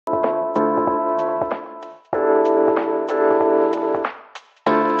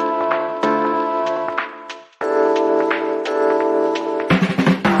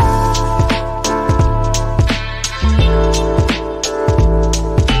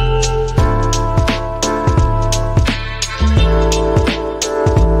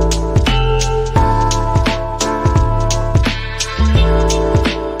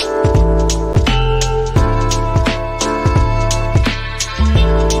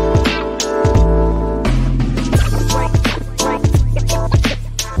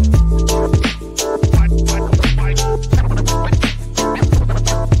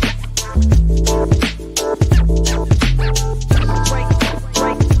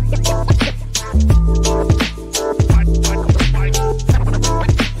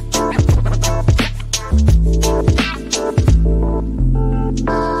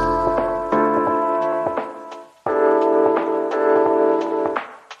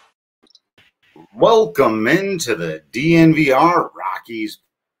Welcome into the DNVR Rockies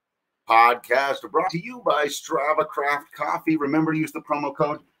podcast, brought to you by Strava Craft Coffee. Remember to use the promo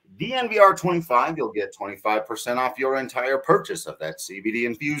code DNVR25. You'll get 25% off your entire purchase of that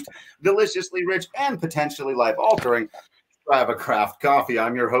CBD-infused, deliciously rich, and potentially life-altering Strava Craft Coffee.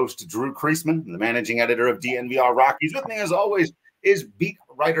 I'm your host, Drew Creasman, the managing editor of DNVR Rockies. With me, as always, is beat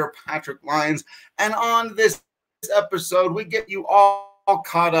writer Patrick Lyons. And on this episode, we get you all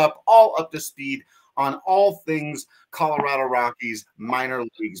caught up, all up to speed on all things Colorado Rockies minor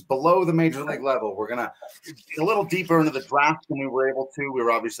leagues below the major league level. We're going to a little deeper into the draft than we were able to. We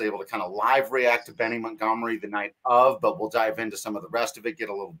were obviously able to kind of live react to Benny Montgomery the night of, but we'll dive into some of the rest of it, get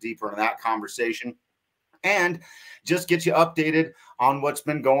a little deeper into that conversation, and just get you updated on what's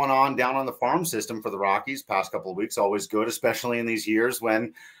been going on down on the farm system for the Rockies past couple of weeks. Always good, especially in these years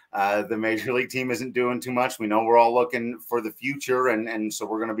when the major league team isn't doing too much. We know we're all looking for the future, and so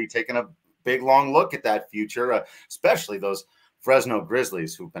we're going to be taking a big, long look at that future, especially those Fresno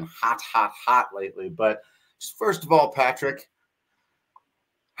Grizzlies who've been hot lately. But first of all, Patrick,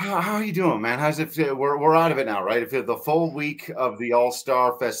 how are you doing, man? How's it feel? We're out of it now, right? If the full week of the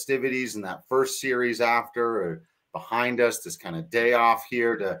All-Star festivities and that first series after are behind us, this kind of day off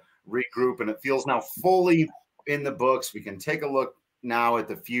here to regroup, and it feels now fully in the books. We can take a look now at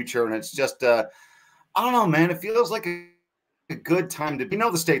the future, and it's just I don't know, man, it feels like a good time to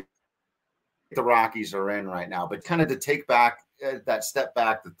the state the Rockies are in right now, but kind of to take back that step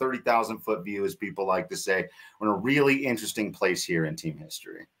back, the 30,000 foot view, as people like to say. We're in a really interesting place here in team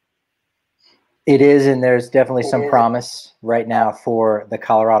history. It is, and there's definitely some promise right now for the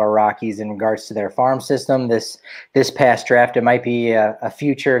Colorado Rockies in regards to their farm system. This past draft, it might be a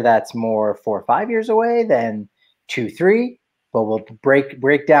future that's more 4 or 5 years away than 2, 3. But we'll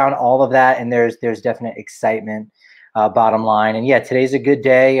break down all of that, and there's definite excitement. Bottom line, and yeah, today's a good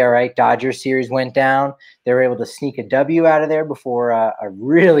day. All right, Dodgers series went down. They were able to sneak a W out of there before a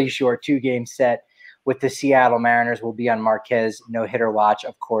really short 2-game set with the Seattle Mariners. Will be on Marquez no-hitter watch.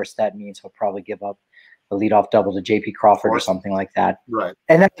 Of course, that means he'll probably give up a leadoff double to J.P. Crawford or something like that. Right.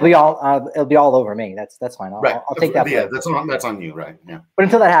 And that'll be all. It'll be all over me. That's fine. I'll take that. Yeah, that's on you, right? Yeah. But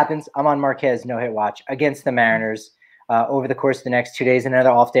until that happens, I'm on Marquez no-hit watch against the Mariners over the course of the next 2 days, and another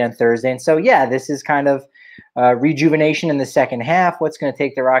off day on Thursday. And so, yeah, this is kind of rejuvenation in the second half. What's going to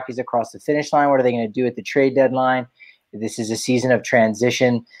take the Rockies across the finish line? What are they going to do at the trade deadline? This is a season of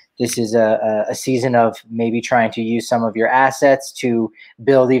transition. This is a season of maybe trying to use some of your assets to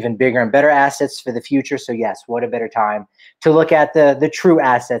build even bigger and better assets for the future. So, yes, what a better time to look at the true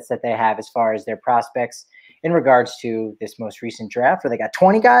assets that they have as far as their prospects in regards to this most recent draft, where they got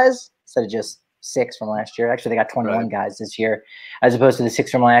 20 guys instead of just 6 from last year. Actually, they got 21 guys this year, as opposed to the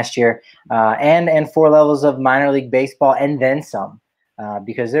 6 from last year, and 4 levels of minor league baseball, and then some,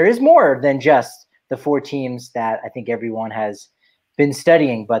 because there is more than just the 4 teams that I think everyone has been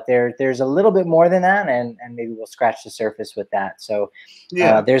studying. But there's a little bit more than that, and maybe we'll scratch the surface with that. So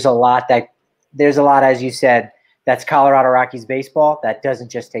yeah, there's a lot, as you said, that's Colorado Rockies baseball that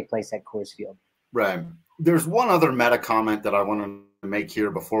doesn't just take place at Coors Field. Right. There's one other meta comment that I want to make here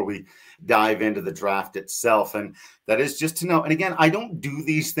before we dive into the draft itself, and that is just to know, and again, I don't do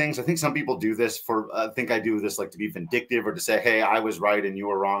these things. I think some people do this for I think I do this like to be vindictive or to say, hey, I was right and you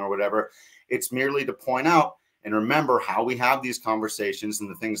were wrong or whatever. It's merely to point out and remember how we have these conversations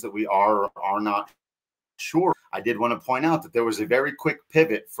and the things that we are or are not sure. I did want to point out that there was a very quick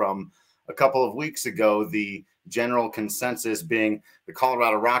pivot from a couple of weeks ago, the general consensus being the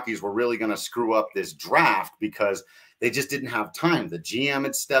Colorado Rockies were really going to screw up this draft because they just didn't have time. The GM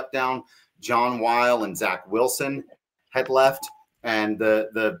had stepped down. John Weil and Zach Wilson had left. And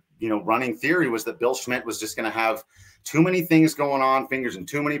the running theory was that Bill Schmidt was just going to have too many things going on, fingers in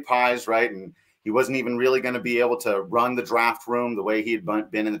too many pies, right? And he wasn't even really going to be able to run the draft room the way he had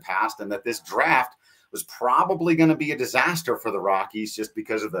been in the past, and that this draft was probably going to be a disaster for the Rockies just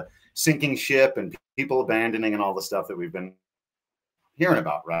because of the sinking ship and people abandoning and all the stuff that we've been hearing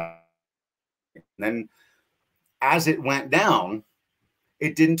about, right? And then as it went down,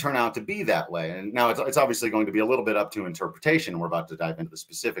 it didn't turn out to be that way. And now it's obviously going to be a little bit up to interpretation. We're about to dive into the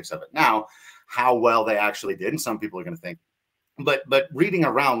specifics of it now, how well they actually did. And some people are going to think, but reading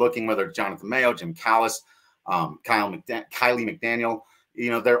around, looking whether it's Jonathan Mayo, Jim Callis, Kylie McDaniel,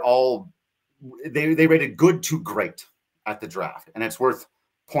 they're all, they rated good to great at the draft. And it's worth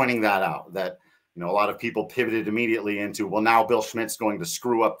pointing that out, that, a lot of people pivoted immediately into, well, now Bill Schmidt's going to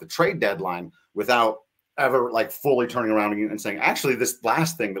screw up the trade deadline without ever like fully turning around and saying, actually, this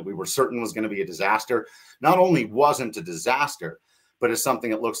last thing that we were certain was going to be a disaster, not only wasn't a disaster, but is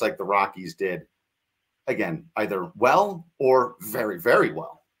something it looks like the Rockies did, again, either well or very, very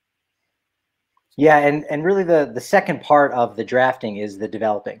well. Yeah, and really the second part of the drafting is the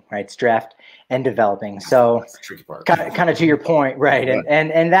developing, right? It's draft and developing. So That's the tricky part. kind of to your point, right? Yeah.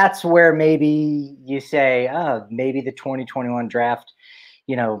 And that's where maybe you say, oh, maybe the 2021 draft,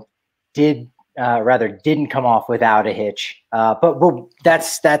 didn't come off without a hitch. But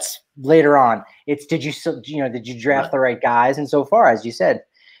that's later on. It's did you draft the right guys? And so far, as you said,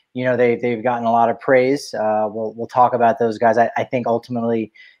 they've gotten a lot of praise. We'll talk about those guys. I think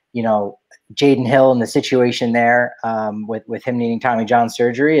ultimately, Jaden Hill and the situation there with him needing Tommy John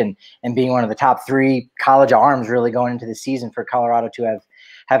surgery and being one of the top 3 college arms really going into the season for Colorado to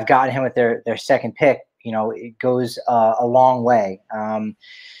have gotten him with their second pick, it goes a long way.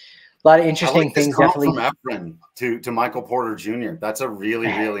 A lot of interesting things. Definitely from Efren to Michael Porter Jr. That's a really,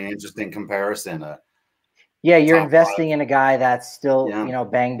 really interesting comparison. Yeah, you're investing in a guy that's still,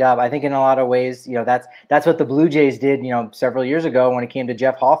 banged up. I think in a lot of ways, that's what the Blue Jays did, several years ago when it came to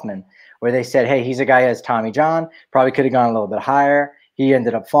Jeff Hoffman, where they said, hey, he's a guy who has Tommy John, probably could have gone a little bit higher. He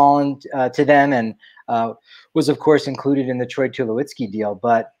ended up falling to them and was, of course, included in the Troy Tulowitzki deal.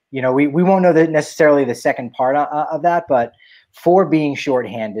 But, we won't know necessarily the second part of that. But for being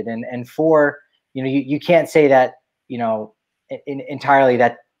shorthanded and for, you can't say that, entirely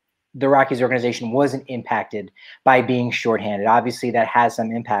that the Rockies organization wasn't impacted by being shorthanded. Obviously, that has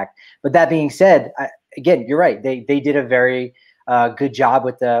some impact. But that being said, again, you're right. They did a very good job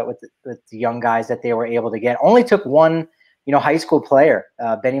with the young guys that they were able to get. Only took one, high school player,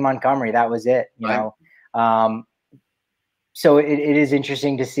 Benny Montgomery. That was it. So it is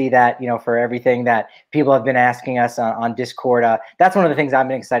interesting to see that, for everything that people have been asking us on Discord. That's one of the things I've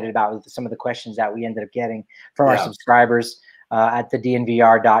been excited about with some of the questions that we ended up getting from our subscribers. At the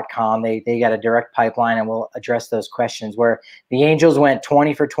DNVR.com. They got a direct pipeline, and we'll address those questions. Where the Angels went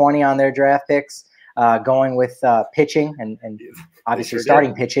 20 for 20 on their draft picks, going with pitching and obviously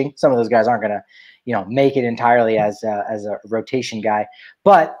starting pitching. Some of those guys aren't going to, make it entirely as a rotation guy.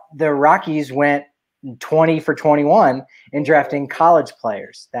 But the Rockies went 20 for 21 in drafting college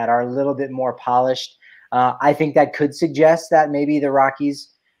players that are a little bit more polished. I think that could suggest that maybe the Rockies,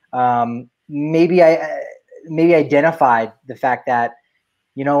 maybe identified the fact that,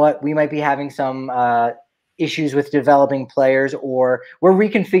 we might be having some issues with developing players, or we're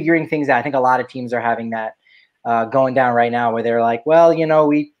reconfiguring things out. I think a lot of teams are having that going down right now, where they're like, well,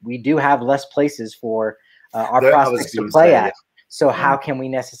 we do have less places for our prospects to play at. So how can we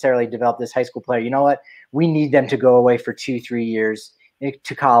necessarily develop this high school player? You know what? We need them to go away for 2-3 years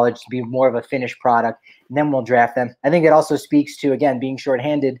to college to be more of a finished product, and then we'll draft them. I think it also speaks to, again, being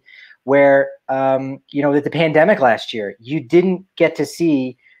shorthanded, where, with the pandemic last year, you didn't get to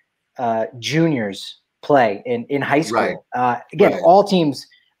see juniors play in high school. Right. All teams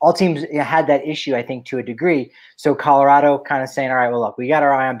had that issue, I think, to a degree. So Colorado kind of saying, all right, well, look, we got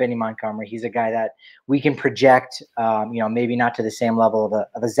our eye on Benny Montgomery. He's a guy that we can project, maybe not to the same level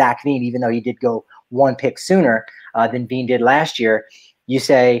of a Zac Veen, even though he did go 1 pick sooner than Veen did last year. You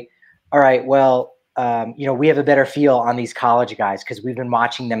say, all right, well, we have a better feel on these college guys because we've been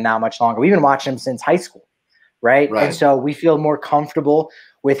watching them that much longer. We've been watching them since high school, right? And so we feel more comfortable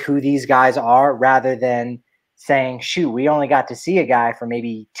with who these guys are rather than saying, shoot, we only got to see a guy for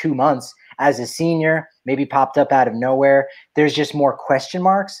maybe 2 months as a senior, maybe popped up out of nowhere. There's just more question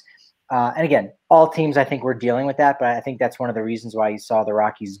marks. And again, all teams, I think, were dealing with that, but I think that's one of the reasons why you saw the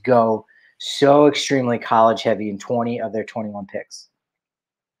Rockies go so extremely college heavy in 20 of their 21 picks.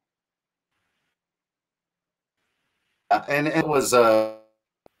 And it was am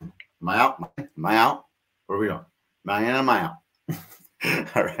I out? Where are we going? Am I out?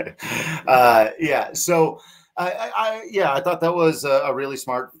 All right. Yeah. So I thought that was a really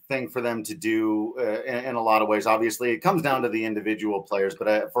smart thing for them to do in a lot of ways. Obviously, it comes down to the individual players,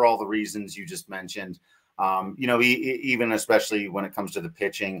 but for all the reasons you just mentioned, even especially when it comes to the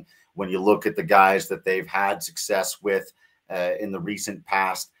pitching, when you look at the guys that they've had success with in the recent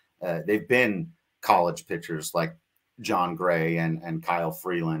past, they've been college pitchers like John Gray and Kyle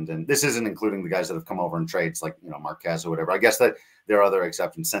Freeland. And this isn't including the guys that have come over in trades like, Marquez or whatever. I guess that there are other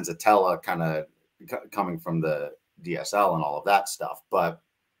exceptions. Senzatella kind of coming from the DSL and all of that stuff. But,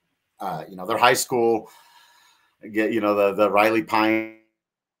 their high school, the Riley Pine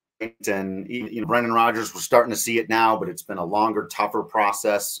and Brendan Rodgers, we're starting to see it now, but it's been a longer, tougher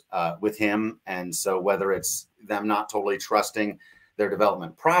process with him. And so whether it's them not totally trusting their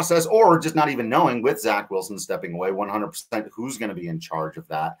development process or just not even knowing with Zach Wilson stepping away 100% who's going to be in charge of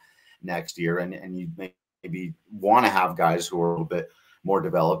that next year. And you maybe want to have guys who are a little bit more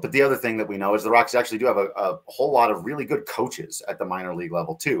developed. But the other thing that we know is the Rockies actually do have a whole lot of really good coaches at the minor league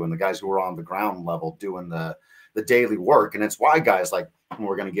level too. And the guys who are on the ground level doing the daily work. And it's why guys like and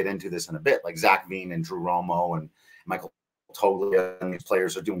we're going to get into this in a bit, like Zac Veen and Drew Romo and Michael Toglia, and these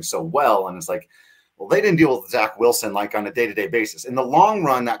players are doing so well. And it's like, well, they didn't deal with Zach Wilson like on a day-to-day basis. In the long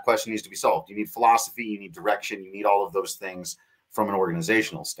run, that question needs to be solved. You need philosophy, you need direction, you need all of those things from an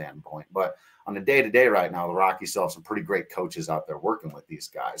organizational standpoint. But on the day-to-day right now, the Rockies still have some pretty great coaches out there working with these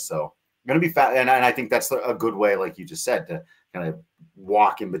guys. So going to be fat. And I think that's a good way, like you just said, to kind of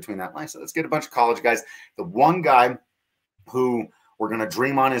walk in between that line. So let's get a bunch of college guys. The one guy who we're going to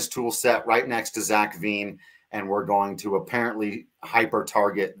dream on his tool set right next to Zac Veen, and we're going to apparently hyper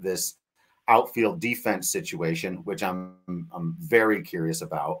target this outfield defense situation, which I'm very curious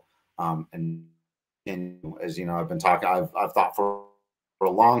about. And as you know, I've been talking, I've thought for a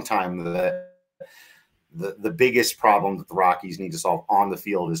long time that the biggest problem that the Rockies need to solve on the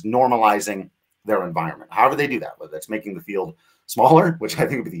field is normalizing their environment. How do they do that? Whether that's making the field smaller, which I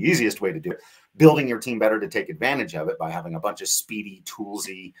think would be the easiest way to do it, building your team better to take advantage of it by having a bunch of speedy,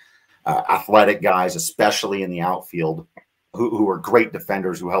 toolsy, athletic guys, especially in the outfield, who are great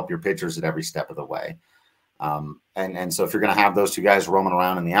defenders who help your pitchers at every step of the way. And so if you're going to have those two guys roaming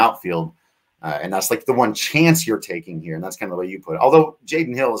around in the outfield, and that's like the one chance you're taking here, and that's kind of the way you put it. Although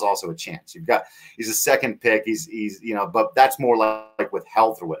Jaden Hill is also a chance. He's a second pick. He's but that's more like with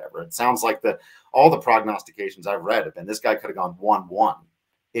health or whatever. It sounds like all the prognostications I've read have been this guy could have gone 1-1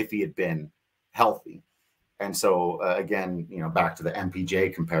 if he had been healthy. And so again, back to the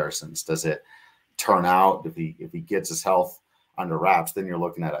MPJ comparisons. Does it turn out if he gets his health under wraps? Then you're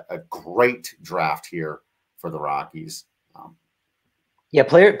looking at a great draft here for the Rockies. Yeah,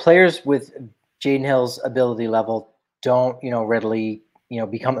 players with Jaden Hill's ability level don't, readily,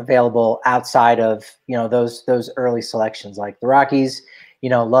 become available outside of, those early selections. Like the Rockies,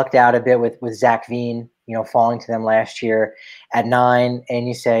 lucked out a bit with Zac Veen, falling to them last year at 9. And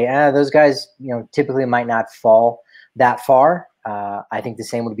you say, those guys, typically might not fall that far. I think the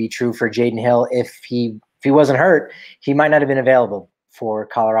same would be true for Jaden Hill. If he wasn't hurt, he might not have been available for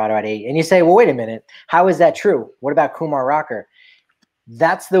Colorado at 8. And you say, well, wait a minute, how is that true? What about Kumar Rocker?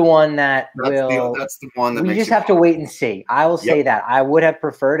 That's the one that's the one that we just have to wait and see. I will say that I would have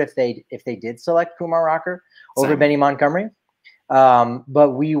preferred if they did select Kumar Rocker over Benny Montgomery.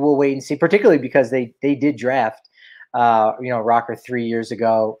 But we will wait and see, particularly because they did draft, Rocker 3 years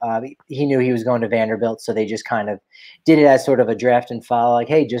ago. He knew he was going to Vanderbilt, so they just kind of did it as sort of a draft and follow. Like,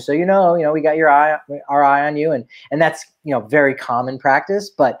 hey, just so you know, we got our eye on you, and that's very common practice.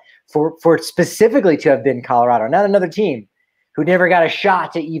 But for specifically to have been Colorado, not another team who never got a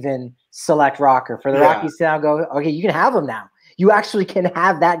shot to even select Rocker, for the Rockies to now go, okay, you can have him now. You actually can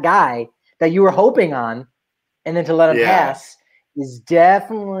have that guy that you were hoping on, and then to let him pass is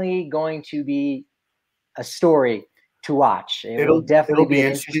definitely going to be a story to watch. It'll definitely be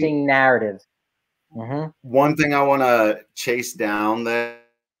an interesting narrative. Mm-hmm. One thing I want to chase down there,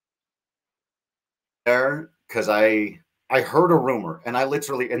 because I heard a rumor, and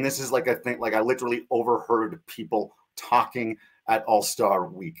and this is like a thing, like I literally overheard people talking at All-Star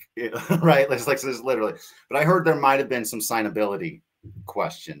Week, right? It's like, so this literally, but I heard there might have been some signability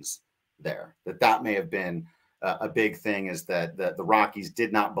questions there, that may have been a big thing, is that the Rockies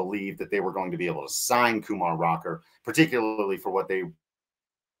did not believe that they were going to be able to sign Kumar Rocker, particularly for what they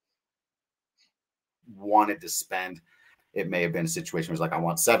wanted to spend. It may have been a situation where it's like, I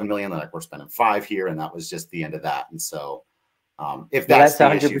want $7 million, like we're spending $5 million here, and that was just the end of that. And so if that's the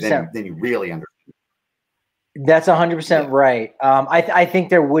 100%. Issue, then you really understand. That's 100% right. I think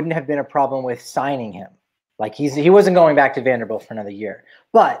there wouldn't have been a problem with signing him. Like he wasn't going back to Vanderbilt for another year.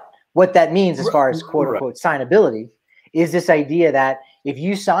 But what that means as far as quote unquote signability is this idea that if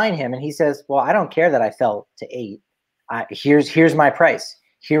you sign him and he says, well, I don't care that I fell to 8. Here's my price.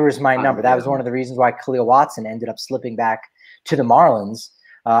 Here is my number. That was one of the reasons why Khalil Watson ended up slipping back to the Marlins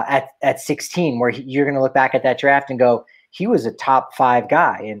at 16, where you're going to look back at that draft and go, he was a top 5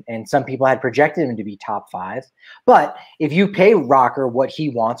 guy, and some people had projected him to be top 5. But if you pay Rocker what he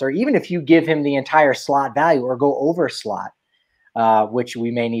wants, or even if you give him the entire slot value or go over slot, which we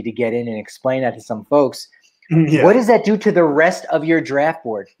may need to get in and explain that to some folks, what does that do to the rest of your draft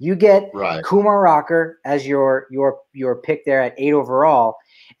board? You get Kumar Rocker as your pick there at 8 overall,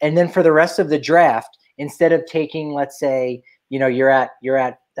 and then for the rest of the draft, instead of taking, let's say, you're at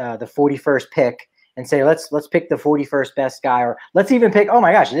the 41st pick, and say, let's pick the 41st best guy, or let's even pick, oh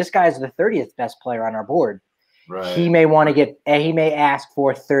my gosh, this guy is the 30th best player on our board. Right. He may want to he may ask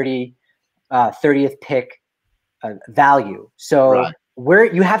for 30th pick value. So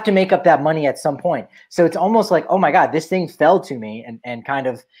you have to make up that money at some point. So it's almost like, oh my God, this thing fell to me and kind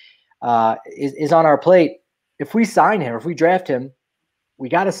of is on our plate. If we sign him, if we draft him, we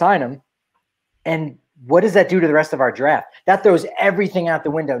got to sign him. And what does that do to the rest of our draft? That throws everything out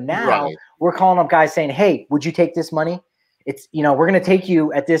the window. Now we're calling up guys saying, hey, would you take this money? It's, we're going to take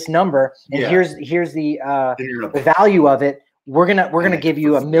you at this number, and here's the value of it. We're gonna give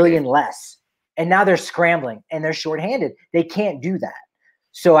you $1 million less. And now they're scrambling and they're shorthanded. They can't do that.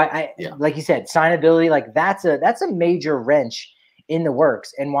 So I like you said, signability, like that's a major wrench in the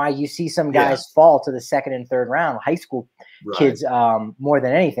works, and why you see some guys fall to the second and third round, high school kids, more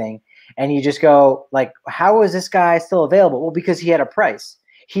than anything. And you just go like, how is this guy still available? Well, because he had a price.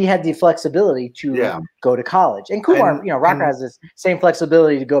 He had the flexibility to go to college. And Kumar, Rocker has this same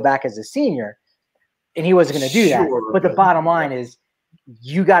flexibility to go back as a senior, and he wasn't going to do that. But the bottom line is,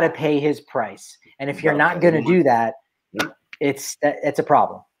 you got to pay his price. And if you're not going to do that, it's a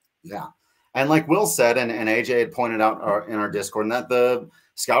problem. Yeah. And like Will said, and AJ had pointed out in our Discord, and that the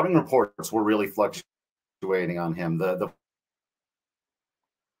scouting reports were really fluctuating on him.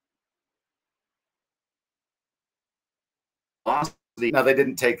 Now, they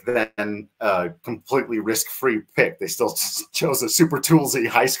didn't take then completely risk-free pick. They still chose a super toolsy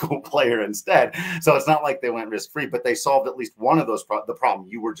high school player instead. So it's not like they went risk-free, but they solved at least one of those the problem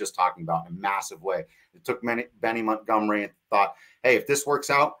you were just talking about in a massive way. It took Benny Montgomery and thought, hey, if this works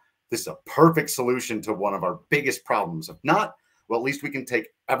out, this is a perfect solution to one of our biggest problems. If not, well, at least we can take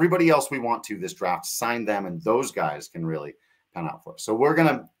everybody else we want to this draft, sign them, and those guys can really pan out for us. So we're going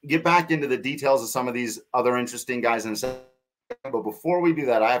to get back into the details of some of these other interesting guys in a second. But before we do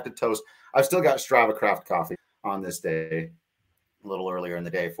that, I have to toast. I've still got Strava Craft coffee on this day, a little earlier in the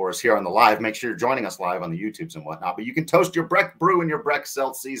day for us here on the live. Make sure you're joining us live on the YouTubes and whatnot. But you can toast your Breck Brew and your Breck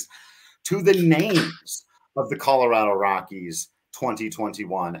Celsius to the names of the Colorado Rockies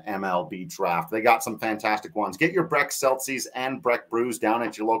 2021 MLB Draft. They got some fantastic ones. Get your Breck Celsius and Breck Brews down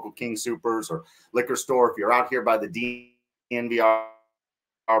at your local King Soopers or liquor store. If you're out here by the DNVR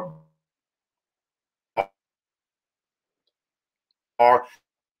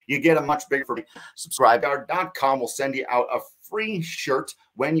you get a much bigger for subscribe.com will send you out a free shirt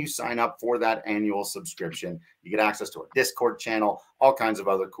when you sign up for that annual subscription. You get access to our Discord channel, all kinds of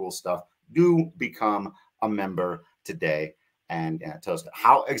other cool stuff. Do become a member today. And toast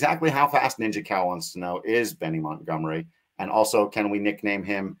how fast Ninja Cow wants to know is Benny Montgomery, and also can we nickname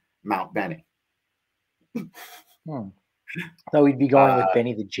him Mount Benny? So we'd be going with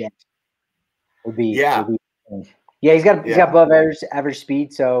Benny the Jet. Yeah, he's got above average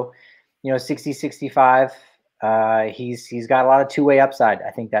speed, so 60, 65. He's got a lot of two-way upside.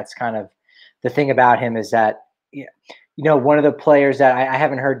 I think that's kind of the thing about him, is that one of the players that I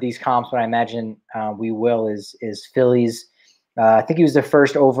haven't heard these comps, but I imagine we will, is Phillies. I think he was the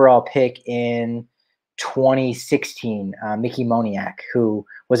first overall pick in 2016, Mickey Moniak, who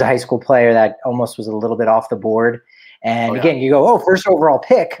was a high school player that almost was a little bit off the board. And again, you go, first overall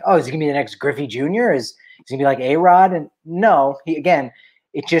pick. Oh, is he gonna be the next Griffey Jr.? Is he gonna be like A-Rod? And no,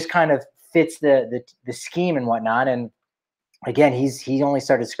 it just kind of fits the scheme and whatnot. And again, he only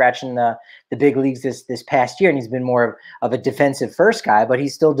started scratching the big leagues this past year, and he's been more of a defensive first guy, but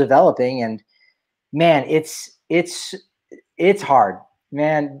he's still developing. And man, it's hard,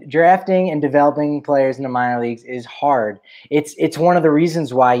 man. Drafting and developing players in the minor leagues is hard. It's one of the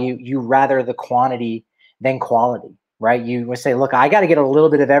reasons why you rather the quantity than quality, right? You would say, look, I got to get a little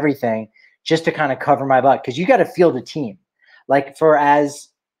bit of everything just to kind of cover my butt, because you got to field a team. Like, for as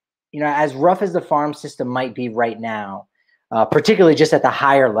rough as the farm system might be right now, particularly just at the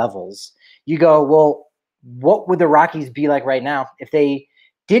higher levels, you go, well, what would the Rockies be like right now if they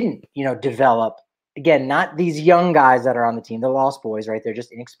didn't, develop? Again, not these young guys that are on the team, the lost boys, right? They're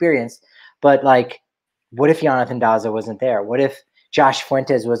just inexperienced. But like, what if Jonathan Daza wasn't there? What if Josh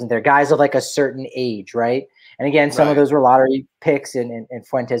Fuentes wasn't there? Guys of like a certain age, right? And again, some of those were lottery picks, and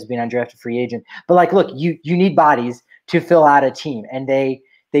Fuentes being undrafted free agent. But like, look, you need bodies to fill out a team, and they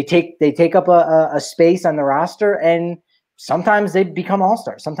take up a space on the roster, and sometimes they become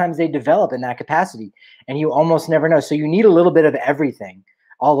all-stars. Sometimes they develop in that capacity, and you almost never know. So you need a little bit of everything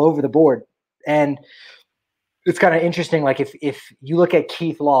all over the board. And it's kind of interesting. Like, if you look at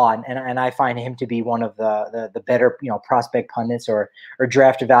Keith Law, and I find him to be one of the better, prospect pundits or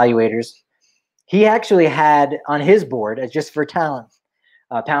draft evaluators, he actually had on his board, as just for talent,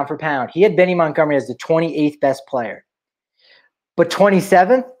 pound for pound, he had Benny Montgomery as the 28th best player. But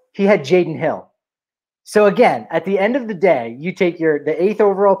 27th, he had Jaden Hill. So again, at the end of the day, you take the 8th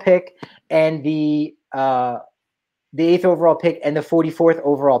overall pick and the 8th overall pick and the 44th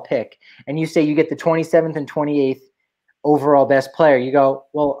overall pick, and you say you get the 27th and 28th overall best player. You go,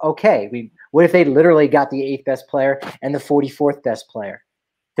 well, okay, what if they literally got the 8th best player and the 44th best player?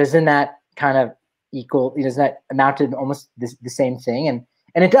 Doesn't that kind of equal? Doesn't that amount to almost the same thing? And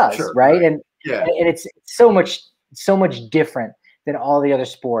it does, right? Yeah. And it's so much different than all the other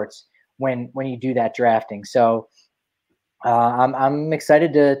sports when you do that drafting. So I'm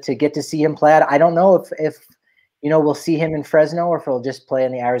excited to get to see him play. I don't know if we'll see him in Fresno or if he'll just play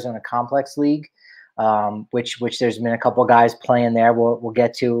in the Arizona Complex League, which there's been a couple guys playing there. We'll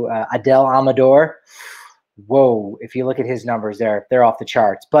get to Adel Amador. Whoa, if you look at his numbers, they're off the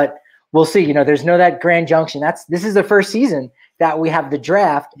charts. But we'll see. There's no that Grand Junction. This is the first season that we have the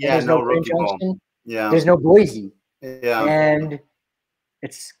draft. Yeah, there's no Grand rookie ball. Junction. Yeah, there's no Boise. Yeah, and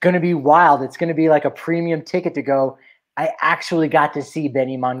it's going to be wild. It's going to be like a premium ticket to go. I actually got to see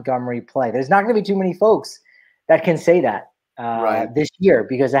Benny Montgomery play. There's not going to be too many folks that can say that this year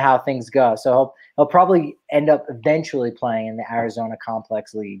because of how things go. So he'll probably end up eventually playing in the Arizona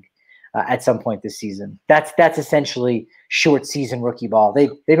Complex League at some point this season. That's essentially short season rookie ball. They've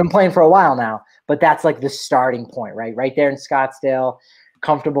been playing for a while now, but that's like the starting point, right? Right there in Scottsdale,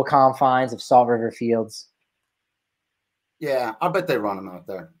 comfortable confines of Salt River Fields. Yeah, I bet they run him out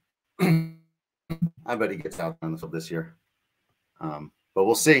there. I bet he gets out on the field this year. But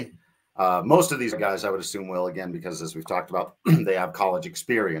we'll see. Most of these guys, I would assume, will, again, because as we've talked about, they have college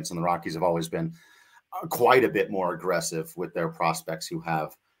experience, and the Rockies have always been quite a bit more aggressive with their prospects who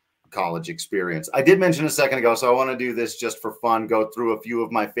have college experience. I did mention a second ago, so I want to do this just for fun, go through a few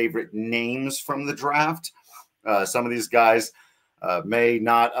of my favorite names from the draft. Some of these guys may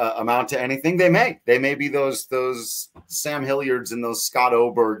not amount to anything. They may be those Sam Hilliards and those Scott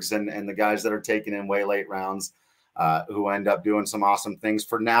Obergs and the guys that are taken in way late rounds who end up doing some awesome things.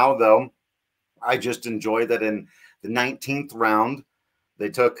 For now, though, I just enjoy that in the 19th round, they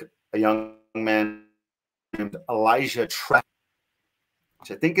took a young man named Elijah Trest,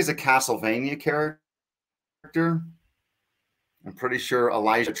 which I think is a Castlevania character. I'm pretty sure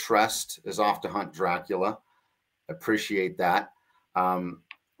Elijah Trest is off to hunt Dracula. Appreciate that.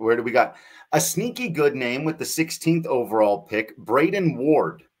 Where do we got a sneaky good name with the 16th overall pick, Braden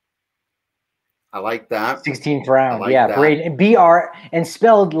Ward. I like that. 16th round. Like yeah, that. Braden, BR, and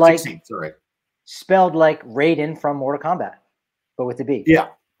spelled like 16th, sorry. Spelled like Raiden from Mortal Kombat, but with the B. Yeah.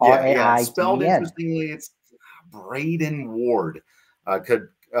 R-A-I-D-E-N. Spelled interestingly, it's Braden Ward. Could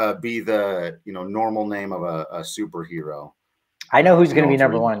be the normal name of a superhero. I know who's going to be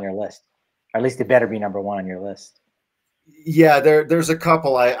number one on your list. Or at least it better be number one on your list. Yeah, there's a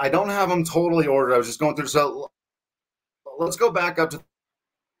couple. I don't have them totally ordered. I was just going through. So let's go back up to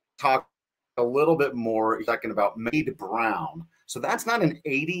talk a little bit more talking about Made Brown. So that's not an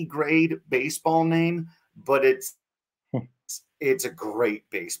 80 grade baseball name, but it's a great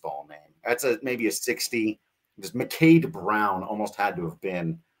baseball name. That's maybe a 60. Just McCade Brown almost had to have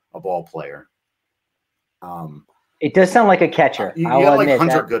been a ball player. It does sound like a catcher. I'll admit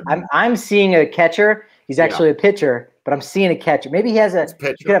Hunter that. Goodman. I'm seeing a catcher. He's actually a pitcher, but I'm seeing a catcher. Maybe he has he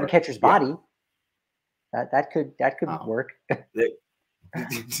could have a catcher's body. That could work.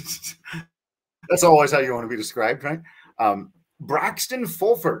 That's always how you want to be described, right? Braxton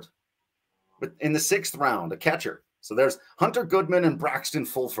Fulford in the 6th round, a catcher. So there's Hunter Goodman and Braxton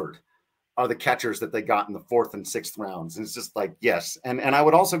Fulford are the catchers that they got in the 4th and 6th rounds. And it's just like, yes. And I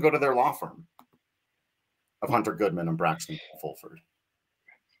would also go to their law firm of Hunter Goodman and Braxton Fulford.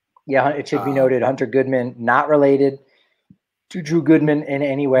 Yeah, it should be noted, Hunter Goodman, not related to Drew Goodman in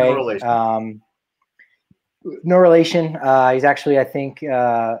any way. No relation. No relation. He's actually, I think,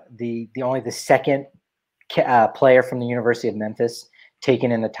 the second player from the University of Memphis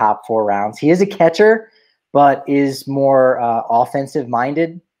taken in the top 4 rounds. He is a catcher, but is more offensive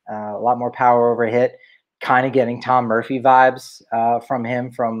minded, a lot more power over hit, kind of getting Tom Murphy vibes from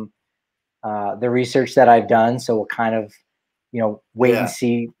him from the research that I've done. So we'll kind of, wait and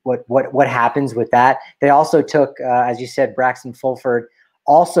see what happens with that. They also took, as you said, Braxton Fulford,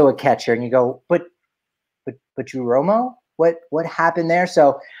 also a catcher, and you go, but Drew Romo, what happened there?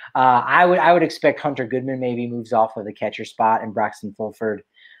 So I would expect Hunter Goodman maybe moves off of the catcher spot, and Braxton Fulford,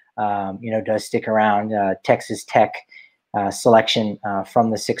 does stick around. Texas Tech selection from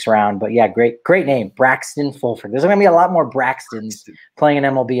the 6th round, but yeah, great name, Braxton Fulford. There's going to be a lot more Braxtons playing in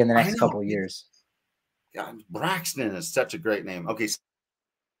MLB in the next couple of years. God, Braxton is such a great name. Okay,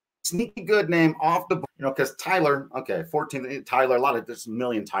 sneaky good name off the, because Tyler, 14th, Tyler, there's a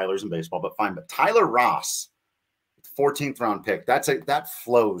million Tylers in baseball, but fine. But Tyler Ross, 14th round pick. That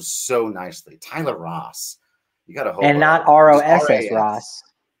flows so nicely. Tyler Ross, you got to hope. And not R-O-S-S Ross.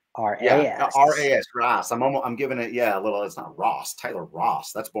 R-A-S. Yeah, R-A-S Ross. I'm giving it, a little. It's not Ross. Tyler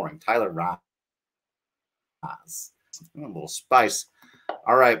Ross. That's boring. Tyler Ross. A little spice.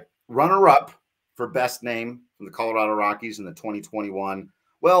 All right, runner up for best name from the Colorado Rockies in the 2021.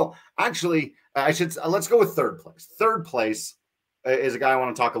 Well, actually, let's go with 3rd place. 3rd place is a guy I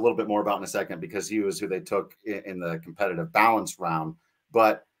want to talk a little bit more about in a second because he was who they took in the competitive balance round.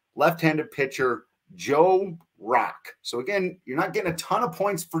 But left-handed pitcher Joe Rock. So again, you're not getting a ton of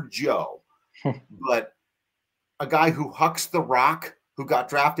points for Joe, but a guy who hucks the rock, who got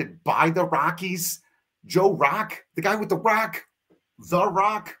drafted by the Rockies, Joe Rock, the guy with the rock, the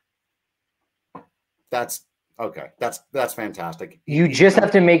Rock. That's okay. That's fantastic. You just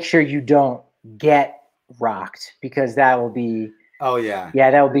have to make sure you don't get rocked, because that will be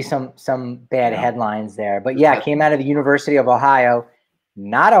that will be some bad headlines there. But yeah, came out of the University of Ohio,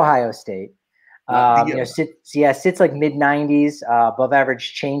 not Ohio State. Sits like mid-90s, above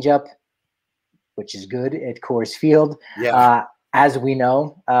average changeup, which is good at Coors Field. As we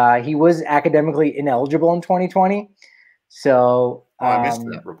know, he was academically ineligible in 2020. So I missed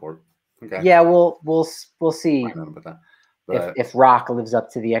that report. Okay. Yeah, we'll see if Rock lives up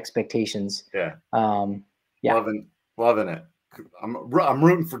to the expectations. Yeah. Loving it. I'm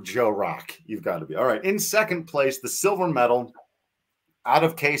rooting for Joe Rock. You've got to be. All right. In second place, the silver medal out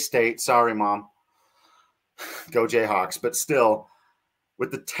of K-State. Sorry, Mom. Go Jayhawks. But still,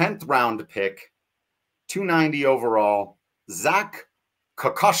 with the 10th round pick, 290 overall, Zac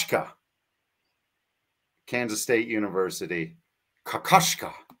Kokoschka, Kansas State University.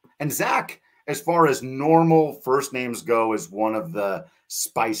 Kokoschka. And Zach, as far as normal first names go, is one of the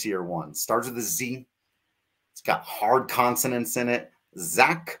spicier ones. Starts with a Z. It's got hard consonants in it.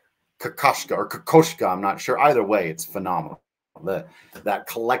 Zac Kokoschka or Kokoschka, I'm not sure. Either way, it's phenomenal. That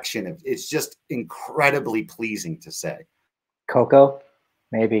collection, it's just incredibly pleasing to say. Coco,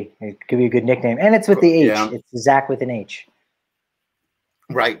 maybe. It could be a good nickname. And it's with the H. Yeah. It's Zach with an H.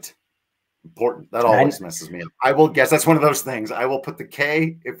 Right. Important. That always messes me up. I will guess that's one of those things. I will put the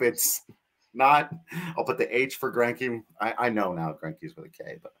K if it's not. I'll put the H for Greinke. I know now Greinke's with a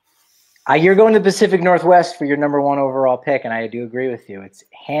K, but you're going to the Pacific Northwest for your #1 overall pick, and I do agree with you. It's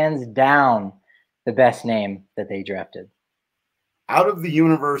hands down the best name that they drafted. Out of the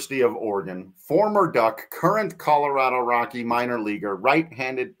University of Oregon, former Duck, current Colorado Rocky minor leaguer,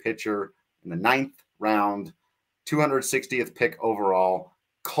 right-handed pitcher in the 9th round, 260th pick overall,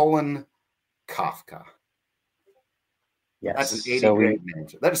 Cullen Kafka. Yes, that's an 80 grade name.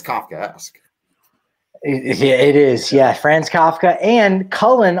 That is Kafka-esque. Yeah, it is. Yeah, Franz Kafka, and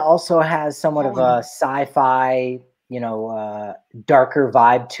Cullen also has somewhat of a sci-fi, darker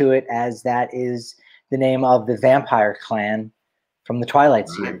vibe to it, as that is the name of the vampire clan from the Twilight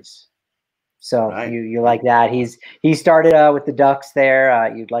series. So you like that? He started with the Ducks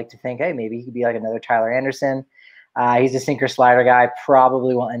there. You'd like to think, hey, maybe he could be like another Tyler Anderson. He's a sinker slider guy.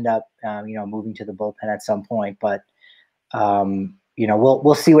 Probably will end up, moving to the bullpen at some point. But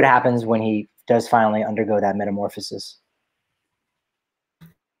we'll see what happens when he does finally undergo that metamorphosis.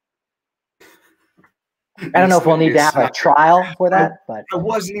 I don't know if we'll need to have a trial for that, but I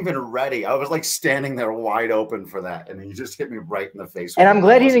wasn't even ready. I was like standing there wide open for that, and he just hit me right in the face. And I'm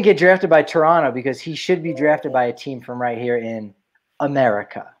glad he didn't get drafted by Toronto, because he should be drafted by a team from right here in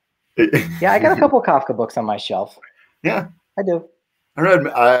America. Yeah, I got a couple Kafka books on my shelf. Yeah, I do. I read.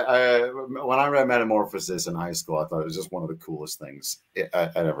 When I read Metamorphosis in high school, I thought it was just one of the coolest things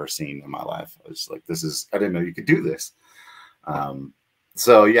I'd ever seen in my life. I was like, I didn't know you could do this.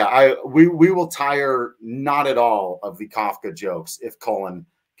 So yeah, we will tire not at all of the Kafka jokes if Cullen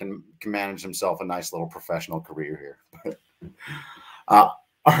can manage himself a nice little professional career here. All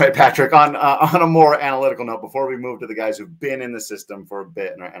right, Patrick, on a more analytical note, before we move to the guys who've been in the system for a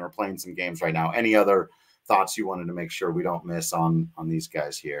bit and are playing some games right now, any other thoughts you wanted to make sure we don't miss on these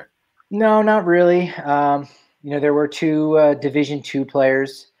guys here? No, not really. There were two Division II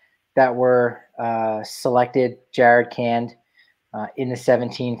players that were selected, Jared Cand in the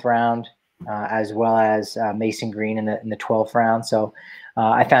 17th round, as well as Mason Green in the 12th round. So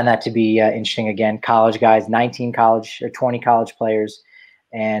I found that to be interesting. Again, college guys, 19 college or 20 college players,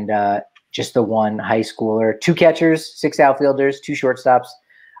 and just the one high schooler. 2 catchers, 6 outfielders, 2 shortstops,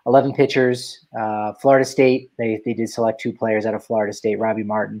 11 pitchers. Florida State, they did select 2 players out of Florida State, Robbie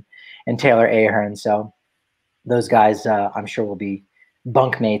Martin and Taylor Ahern. So those guys, I'm sure, will be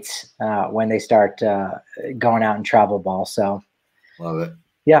bunkmates when they start going out in travel ball. So love it.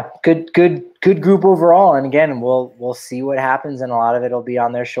 Yeah, good group overall. And again, we'll see what happens, and a lot of it will be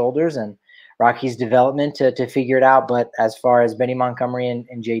on their shoulders and Rockies' development to figure it out. But as far as Benny Montgomery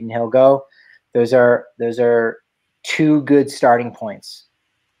and Jaden Hill go, those are 2 good starting points.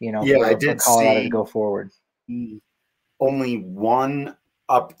 I did for Colorado see to go forward. Only one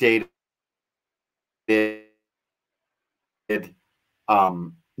updated,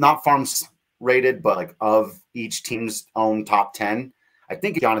 not farms rated, but like of each team's own top 10. I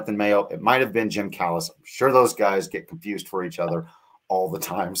think Jonathan Mayo. It might have been Jim Callis. I'm sure those guys get confused for each other all the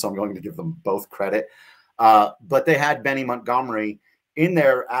time, so I'm going to give them both credit. But they had Benny Montgomery in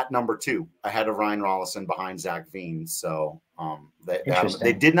there at number 2, ahead of Ryan Rollison, behind Zac Veen. So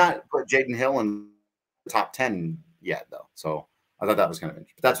they did not put Jaden Hill in the top 10 yet, though. So I thought that was kind of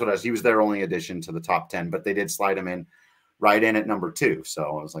interesting. But that's what I was. He was their only addition to the top 10, but they did slide him in right in at number 2. So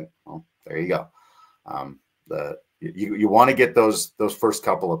I was like, well, there you go. You want to get those first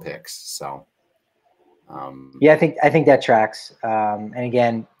couple of picks. So yeah, I think that tracks. And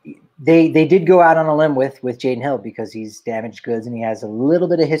again, they did go out on a limb with Jaden Hill because he's damaged goods and he has a little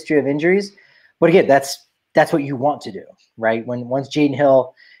bit of history of injuries. But again, that's what you want to do, right? Once Jaden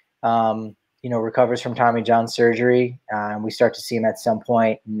Hill, recovers from Tommy John surgery, and we start to see him at some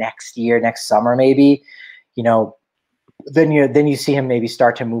point next year, next summer, maybe, then you see him maybe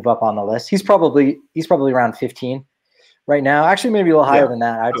start to move up on the list. He's probably around 15 right now. Actually, maybe a little higher than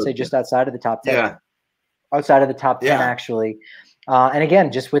that. I'd say just outside of the top 10. Yeah. Outside of the top 10, actually. And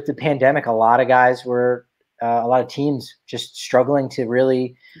again, just with the pandemic, a lot of guys were, a lot of teams just struggling to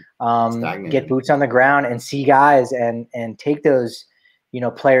really get boots on the ground and see guys and take those,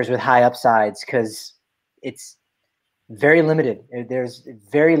 players with high upsides, because it's very limited. There's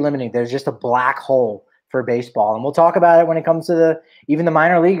very limiting. There's just a black hole for baseball. And we'll talk about it when it comes to even the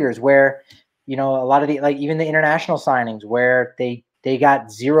minor leaguers, where, a lot of even the international signings where they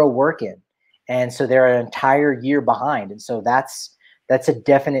got zero work in. And so they're an entire year behind. And so that's a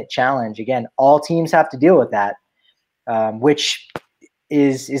definite challenge. Again, all teams have to deal with that, which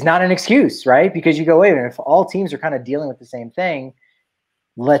is not an excuse, right? Because you go, wait a minute, if all teams are kind of dealing with the same thing,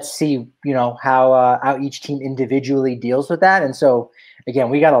 let's see, how each team individually deals with that. And so, again,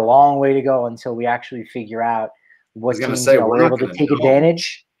 we got a long way to go until we actually figure out what teams we're able to take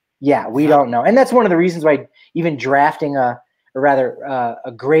advantage. Yeah, we don't know. And that's one of the reasons why even drafting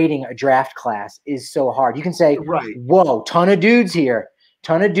grading a draft class is so hard. You can say, whoa, ton of dudes here,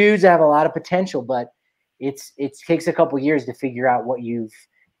 ton of dudes that have a lot of potential, but it takes a couple years to figure out what you've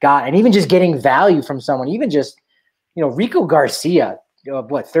got. And even just getting value from someone, even just, Rico Garcia,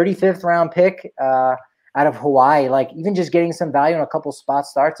 35th round pick out of Hawaii, like even just getting some value in a couple spot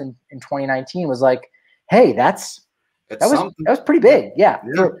starts in 2019 was like, hey, that was pretty big. Yeah.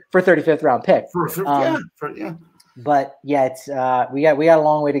 For 35th round pick. But yeah, it's we got a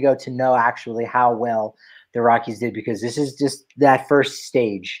long way to go to know actually how well the Rockies did, because this is just that first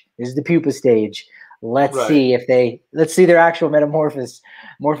stage. This is the pupa stage. Let's see their actual metamorphosis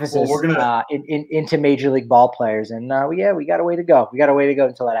into major league ball players. And we got a way to go. We got a way to go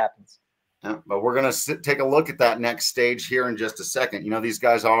until that happens. Yeah, but we're gonna take a look at that next stage here in just a second. These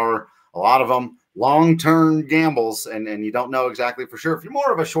guys are, a lot of them, long-term gambles, and you don't know exactly for sure. If you're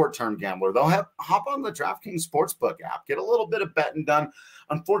more of a short-term gambler, hop on the DraftKings Sportsbook app, get a little bit of betting done.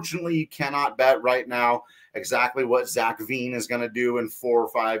 Unfortunately, you cannot bet right now exactly what Zac Veen is going to do in 4 or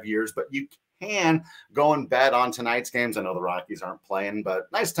 5 years, but you can go and bet on tonight's games. I know the Rockies aren't playing,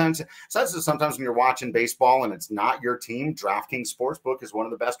 but nice times. Sometimes when you're watching baseball and it's not your team, DraftKings Sportsbook is one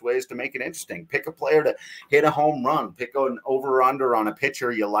of the best ways to make it interesting. Pick a player to hit a home run, pick an over or under on a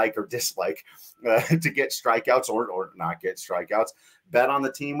pitcher you like or dislike to get strikeouts or not get strikeouts. Bet on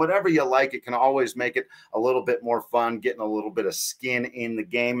the team, whatever you like. It can always make it a little bit more fun, getting a little bit of skin in the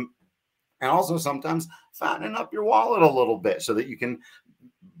game. And also sometimes fattening up your wallet a little bit so that you can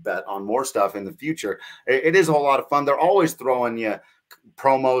bet on more stuff in the future. It is a whole lot of fun. They're always throwing you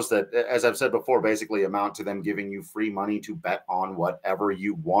promos that, as I've said before, basically amount to them giving you free money to bet on whatever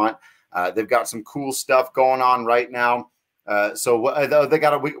you want. They've got some cool stuff going on right now. So they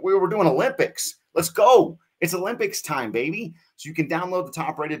got we were doing Olympics. Let's go. It's Olympics time, baby. So you can download the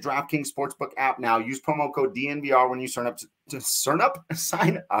top-rated DraftKings Sportsbook app now. Use promo code DNVR when you sign up.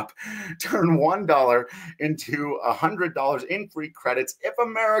 Turn $1 into $100 in free credits if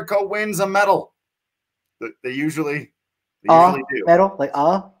America wins a medal. They usually do. Medal? Like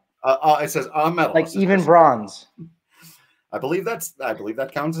it says a medal. Like even bronze. I believe that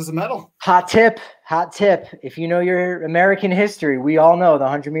counts as a medal. Hot tip. If you know your American history, we all know the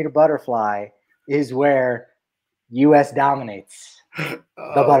 100-meter butterfly is where U.S. dominates the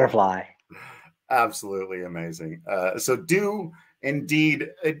butterfly. Absolutely amazing. So do indeed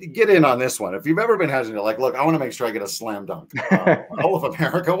get in on this one. If you've ever been hesitant, like, look, I want to make sure I get a slam dunk. If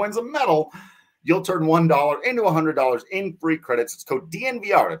America wins a medal, you'll turn $1 into $100 in free credits. It's code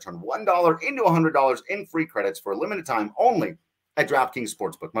DNVR to turn $1 into $100 in free credits for a limited time only at DraftKings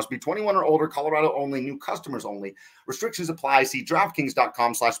Sportsbook. Must be 21 or older, Colorado only, new customers only. Restrictions apply. See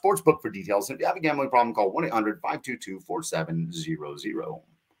DraftKings.com/sportsbook for details. If you have a gambling problem, call 1-800-522-4700.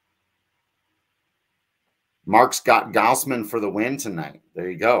 Mark's got Gaussman for the win tonight. There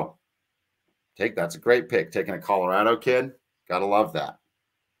you go. That's a great pick. Taking a Colorado kid. Gotta love that.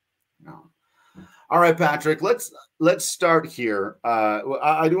 No. All right, Patrick, let's start here.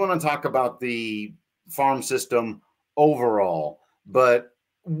 I do want to talk about the farm system overall, but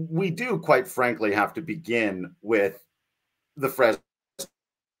we do, quite frankly, have to begin with the Fresno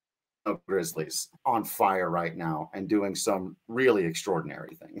Grizzlies on fire right now and doing some really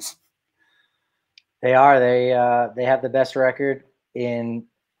extraordinary things. They are. They have the best record in.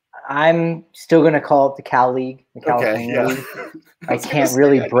 I'm still going to call it the Cal League, the California League. I can't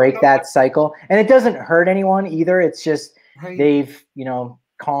really break that cycle, and it doesn't hurt anyone either. It's just they've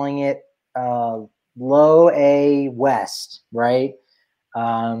calling it Low A West, right?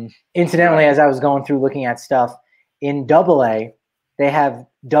 Incidentally, as I was going through looking at stuff in Double A, they have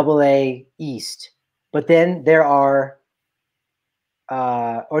Double A East, but then there are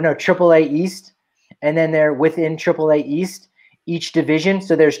Triple A East, and then they're within Triple A East. Each division.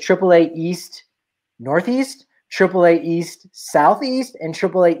 So there's AAA East Northeast, AAA East Southeast, and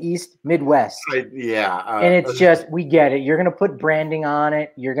AAA East Midwest. And it's just, we get it. You're going to put branding on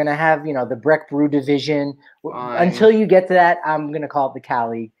it. You're going to have, the Breck Brew division. Until you get to that, I'm going to call it the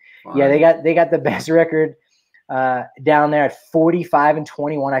Cal League. Yeah, they got the best record down there at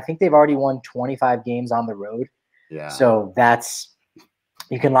 45-21. I think they've already won 25 games on the road. Yeah. So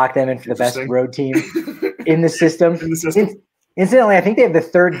you can lock them in for the best road team in the system. Incidentally, I think they have the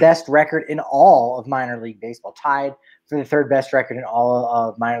third best record in all of minor league baseball, tied for the third best record in all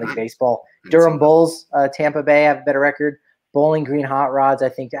of minor league baseball. Durham Bulls, Tampa Bay have a better record. Bowling Green Hot Rods, I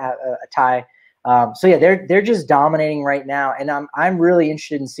think, a tie. So yeah, they're just dominating right now, and I'm really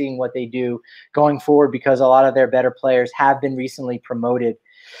interested in seeing what they do going forward because a lot of their better players have been recently promoted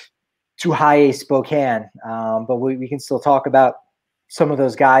to High A Spokane. But we can still talk about some of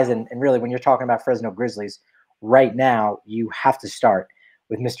those guys, and really, when you're talking about Fresno Grizzlies. Right now, you have to start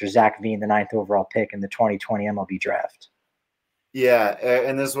with Mr. Zac Veen, the 9th overall pick in the 2020 MLB Draft. Yeah,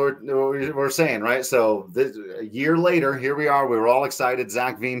 and this is what we're saying, right? So a year later, here we are. We were all excited.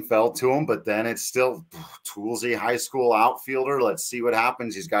 Zac Veen fell to him, but then it's still Toolsy high school outfielder. Let's see what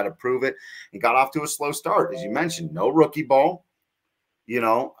happens. He's got to prove it. He got off to a slow start, as you mentioned. No rookie ball,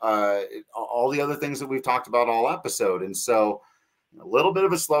 all the other things that we've talked about all episode. And so a little bit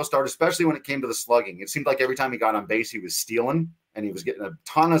of a slow start, especially when it came to the slugging. It seemed like every time he got on base, he was stealing, and he was getting a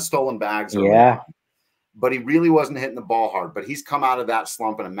ton of stolen bags. Yeah. But he really wasn't hitting the ball hard. But he's come out of that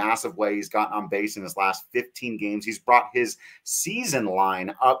slump in a massive way. He's gotten on base in his last 15 games. He's brought his season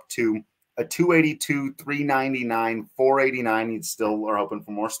line up to a 282, 399, 489. He's still are hoping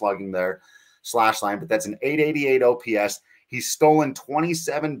for more slugging there, slash line. But that's an 888 OPS. He's stolen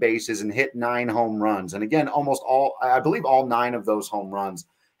 27 bases and hit 9 home runs. And again, I believe all 9 of those home runs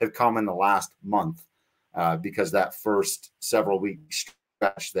have come in the last month because that first several week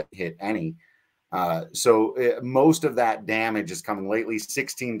stretch that hit any. Most of that damage is coming lately.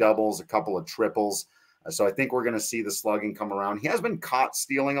 16 doubles, a couple of triples. So I think we're going to see the slugging come around. He has been caught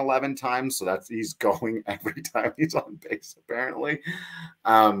stealing 11 times. So he's going every time he's on base, apparently.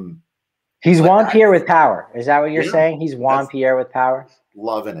 He's Juan Pierre with power. Is that what you're saying? He's Juan Pierre with power.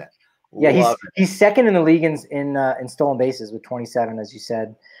 Loving it. Yeah, he's second in the league in stolen bases with 27, as you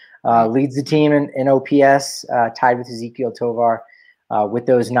said. Leads the team in OPS, tied with Ezekiel Tovar with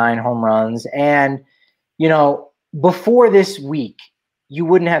those 9 home runs. And before this week, you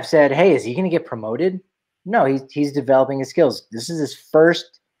wouldn't have said, "Hey, is he going to get promoted?" No, he's developing his skills. This is his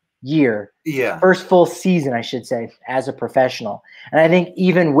first year, first full season, I should say, as a professional. And I think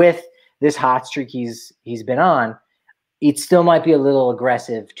even with this hot streak he's been on, it still might be a little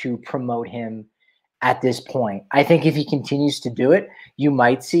aggressive to promote him at this point. I think if he continues to do it, you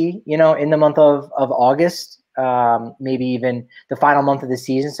might see, in the month of August, maybe even the final month of the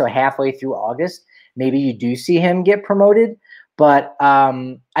season, so halfway through August, maybe you do see him get promoted. But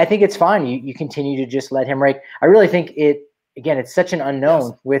I think it's fine. You continue to just let him rake. I really think it's such an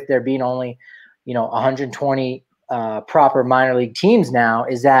unknown with there being only, 120 proper minor league teams now,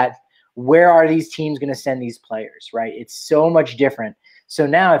 is that where are these teams going to send these players, right? It's so much different. So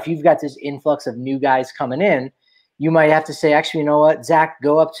now if you've got this influx of new guys coming in, you might have to say, actually, you know what, Zach,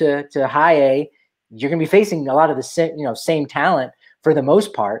 go up to high A. You're going to be facing a lot of the same talent for the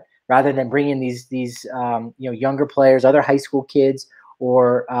most part, rather than bringing these younger players, other high school kids,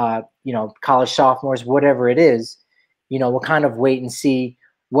 or college sophomores, whatever it is. We'll kind of wait and see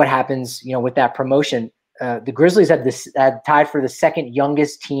what happens, with that promotion. The Grizzlies had tied for the second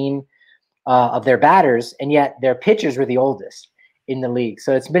youngest team of their batters, and yet their pitchers were the oldest in the league.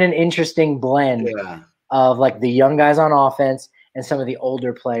 So it's been an interesting blend of like the young guys on offense and some of the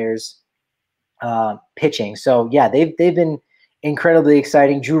older players pitching. So yeah, they've been incredibly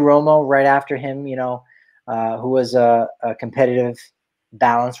exciting. Drew Romo right after him, who was a competitive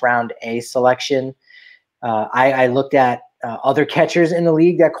balance round A selection. I looked at other catchers in the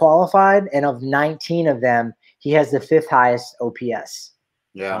league that qualified, and of 19 of them, he has the 5th highest OPS.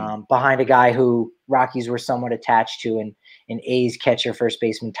 Yeah. Behind a guy who Rockies were somewhat attached to, and an A's catcher, first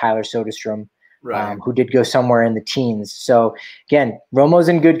baseman Tyler Soderstrom, Right. who did go somewhere in the teens. So again, Romo's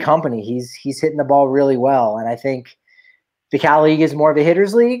in good company. He's hitting the ball really well, and I think the Cal League is more of a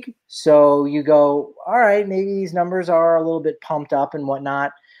hitters league. So you go, all right, maybe these numbers are a little bit pumped up and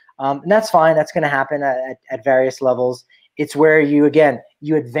whatnot, and that's fine. That's going to happen at various levels. It's where you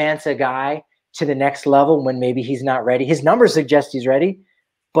advance a guy to the next level when maybe he's not ready. His numbers suggest he's ready.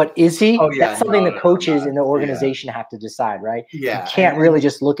 But is he? Oh, yeah, that's something the coaches in the organization have to decide, right? Yeah. You can't really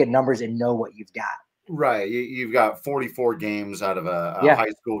just look at numbers and know what you've got. Right. You've got 44 games out of a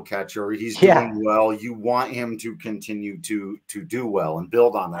high school catcher. He's doing well. You want him to continue to do well and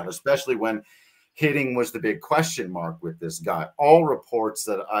build on that, especially when hitting was the big question mark with this guy. All reports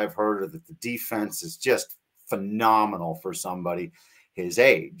that I've heard are that the defense is just phenomenal for somebody his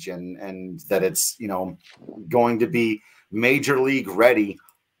age, and that it's, going to be major league ready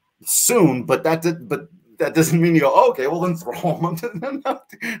soon, but that doesn't mean you go, oh, okay, well then throw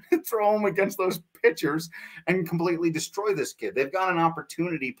him against those pitchers and completely destroy this kid. They've got an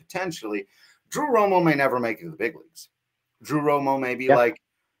opportunity potentially. Drew Romo may never make it to the big leagues. Drew Romo may be like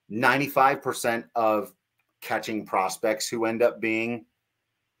 95% of catching prospects who end up being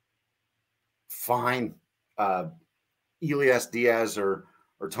fine. Elias Diaz or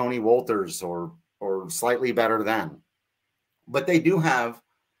Tony Wolters or slightly better than. But they do have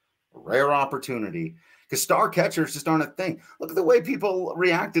a rare opportunity because star catchers just aren't a thing. Look at the way people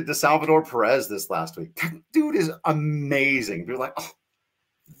reacted to Salvador Perez this last week. That dude is amazing. They're like, oh,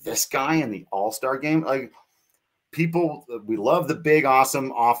 this guy in the All-Star game? Like, people, we love the big,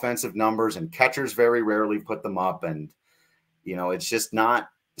 awesome offensive numbers, and catchers very rarely put them up. And, it's just not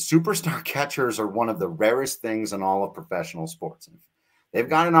 – superstar catchers are one of the rarest things in all of professional sports. They've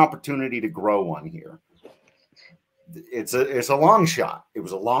got an opportunity to grow one here. It's a long shot. It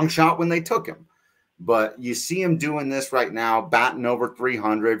was a long shot when they took him, but you see him doing this right now, batting over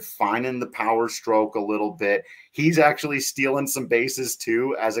 300, finding the power stroke a little bit. He's actually stealing some bases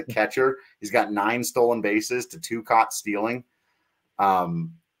too as a catcher. He's got 9 stolen bases to 2 caught stealing,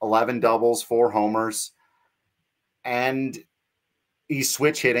 11 doubles, 4 homers, and he's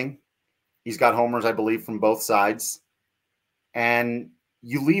switch hitting. He's got homers, I believe, from both sides, and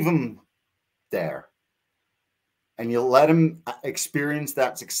you leave him there. And you let him experience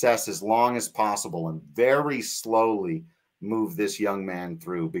that success as long as possible and very slowly move this young man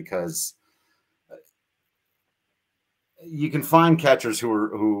through, because you can find catchers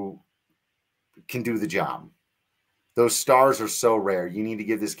who can do the job. Those stars are so rare. You need to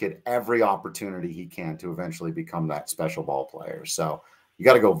give this kid every opportunity he can to eventually become that special ball player. So you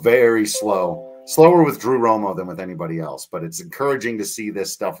got to go very slower with Drew Romo than with anybody else. But it's encouraging to see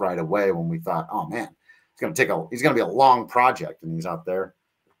this stuff right away when we thought, oh man, he's going to be a long project, and he's out there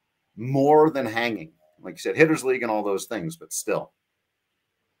more than hanging. Like you said, hitters league and all those things, but still.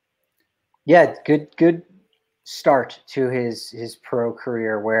 Yeah, good start to his pro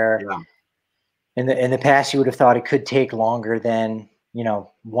career, where in the past you would have thought it could take longer than,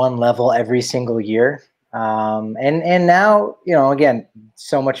 one level every single year. And now, again,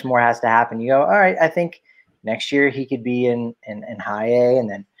 so much more has to happen. You go, all right, I think next year he could be in high A, and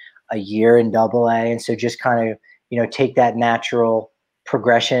then a year in double A. And so just kind of, take that natural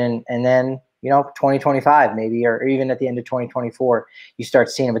progression, and then, 2025 maybe, or even at the end of 2024, you start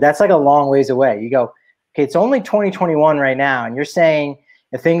seeing it. But that's like a long ways away. You go, okay, it's only 2021 right now. And you're saying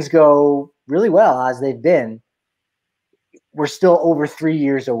if things go really well as they've been, we're still over 3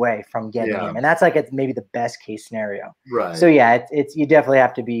 years away from getting him. And that's like maybe the best case scenario. Right. So yeah, it's you definitely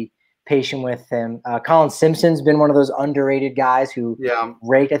have to be patient with him. Colin Simpson's been one of those underrated guys who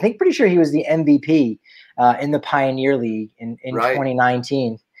raked. I think pretty sure he was the MVP in the Pioneer League in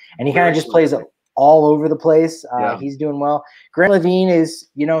 2019. And he kind of just plays all over the place. He's doing well. Grant Levine is,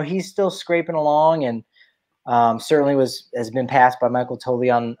 he's still scraping along, and certainly has been passed by Michael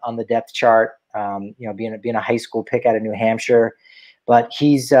Toglia on the depth chart. Being a high school pick out of New Hampshire, but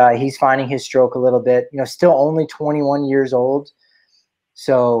he's finding his stroke a little bit. Still only 21 years old,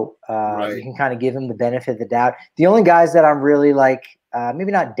 so you can kind of give him the benefit of the doubt. The only guys that I'm really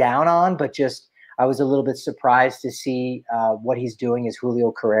maybe not down on, but just I was a little bit surprised to see what he's doing is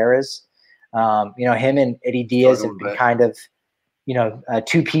Julio Carreras. Him and Eddie Diaz have been kind of,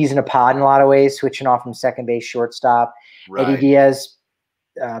 2 peas in a pod in a lot of ways, switching off from second base, shortstop. Eddie Diaz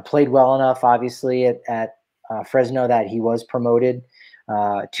played well enough, obviously, at Fresno that he was promoted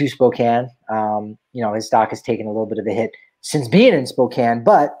to Spokane. His stock has taken a little bit of a hit since being in Spokane,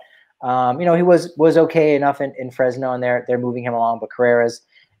 but he was okay enough in Fresno, and they're moving him along. But Carrera's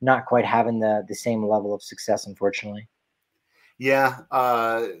not quite having the same level of success, unfortunately. Yeah.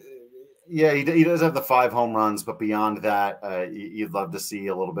 He does have the 5 home runs, but beyond that, you'd love to see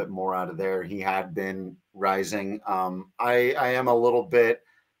a little bit more out of there. He had been rising. I am a little bit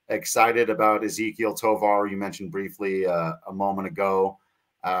excited about Ezequiel Tovar. You mentioned briefly a moment ago,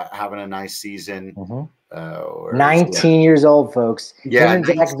 having a nice season. 19 years old, folks. Yeah, him and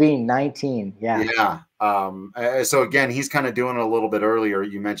Zac Veen, 19. Yeah. So again, he's kind of doing it a little bit earlier.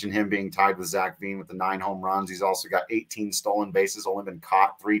 You mentioned him being tied with Zac Veen with the 9 home runs. He's also got 18 stolen bases, only been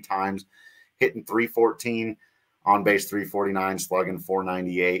caught 3 times, hitting .314, on base .349, slugging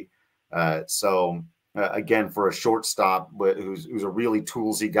 .498. Again, for a shortstop who's a really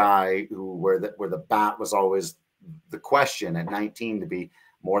toolsy guy, where the bat was always the question at 19, to be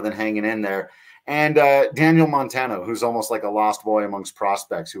more than hanging in there. And Daniel Montano, who's almost like a lost boy amongst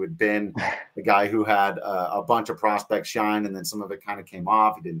prospects, who had been the guy who had a bunch of prospects shine, and then some of it kind of came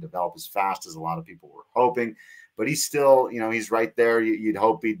off. He didn't develop as fast as a lot of people were hoping, but he's still, he's right there. You'd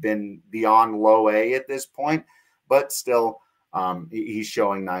hope he'd been beyond low A at this point, but still he's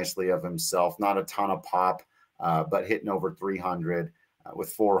showing nicely of himself. Not a ton of pop, but hitting over 300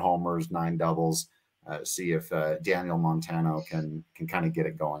 with 4 homers, 9 doubles. See if Daniel Montano can kind of get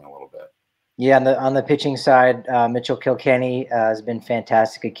it going a little bit. Yeah, on the pitching side, Mitchell Kilkenny has been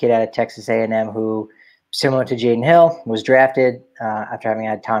fantastic. A kid out of Texas A&M who, similar to Jaden Hill, was drafted after having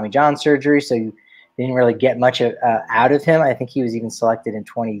had Tommy John surgery, so you didn't really get much out of him. I think he was even selected in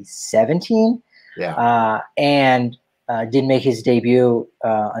 2017. Yeah, and didn't make his debut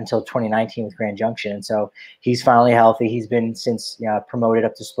until 2019 with Grand Junction, and so he's finally healthy. He's been since promoted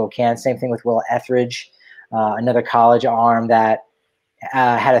up to Spokane. Same thing with Will Etheridge, another college arm that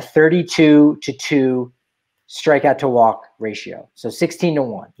had a 32-2 strikeout to walk ratio. So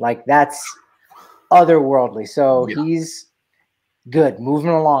 16-1. Like, that's otherworldly. So he's good,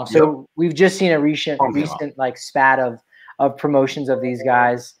 moving along. So we've just seen a recent like spat of promotions of these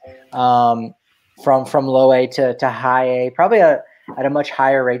guys from low A to high A, probably at a much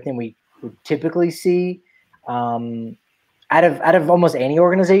higher rate than we would typically see out of almost any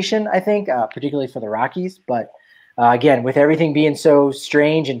organization, I think, particularly for the Rockies. But again, with everything being so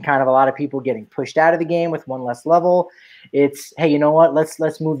strange and kind of a lot of people getting pushed out of the game with one less level, it's, hey, you know what?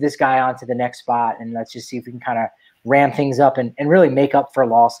 Let's move this guy on to the next spot, and let's just see if we can kind of ram things up and really make up for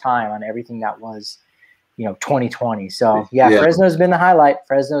lost time on everything that was, 2020. So Fresno's been the highlight.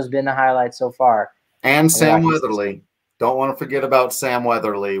 Fresno's been the highlight so far. And Sam Weatherly. Don't want to forget about Sam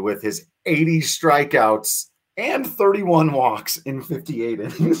Weatherly with his 80 strikeouts and 31 walks in 58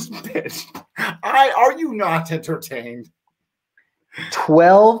 innings pitched. Are you not entertained?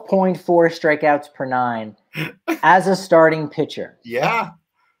 12.4 strikeouts per 9 as a starting pitcher. Yeah,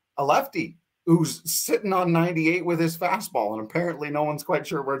 a lefty who's sitting on 98 with his fastball, and apparently no one's quite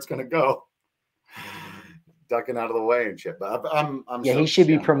sure where it's going to go. Ducking out of the way and shit. But he should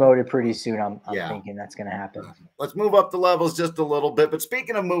be promoted pretty soon. I'm thinking that's going to happen. Let's move up the levels just a little bit. But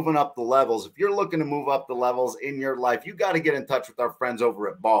speaking of moving up the levels, if you're looking to move up the levels in your life, you got to get in touch with our friends over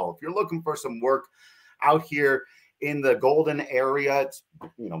at Ball. If you're looking for some work out here in the Golden area, it's,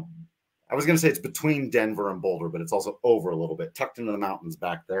 I was going to say it's between Denver and Boulder, but it's also over a little bit, tucked into the mountains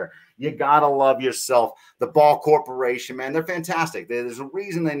back there. You got to love yourself the Ball Corporation, man. They're fantastic. There's a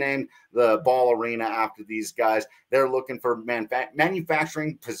reason they named the Ball Arena after these guys. They're looking for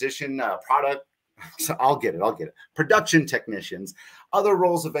manufacturing position, product. So I'll get it. Production technicians, other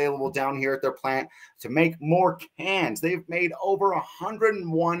roles available down here at their plant to make more cans. They've made over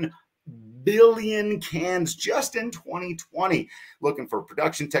 101 billion cans just in 2020. Looking for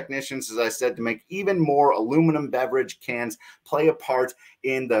production technicians, as I said, to make even more aluminum beverage cans, play a part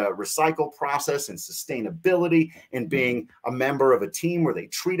in the recycle process and sustainability, and being a member of a team where they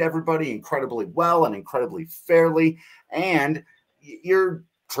treat everybody incredibly well and incredibly fairly, and you're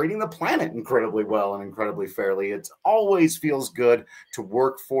treating the planet incredibly well and incredibly fairly. It always feels good to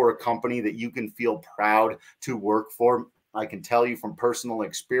work for a company that you can feel proud to work for. I can tell you from personal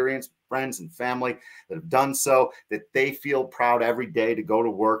experience, friends and family that have done so, that they feel proud every day to go to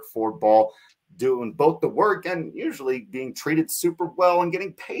work for Ball, doing both the work and usually being treated super well and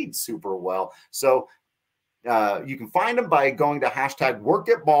getting paid super well. So you can find them by going to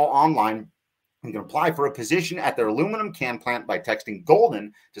 #WorkAtBall online. You can apply for a position at their aluminum can plant by texting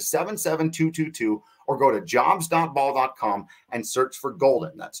Golden to 77222 or go to jobs.ball.com and search for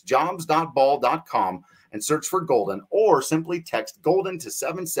Golden. That's jobs.ball.com and search for Golden, or simply text Golden to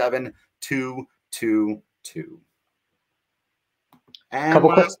 77222. And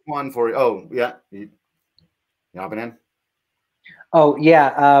last one for you. Oh, yeah. You hopping in? Oh,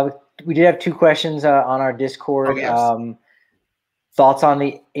 yeah. We did have 2 questions on our Discord. Oh, yes. Thoughts on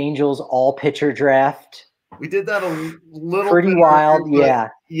the Angels all-pitcher draft? We did that a little pretty bit wild.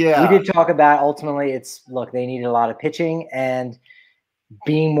 earlier, yeah. We did talk about ultimately look, they needed a lot of pitching and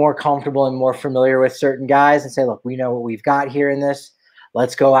being more comfortable and more familiar with certain guys and say, look, we know what we've got here in this.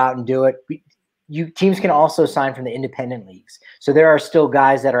 Let's go out and do it. Teams can also sign from the independent leagues. So there are still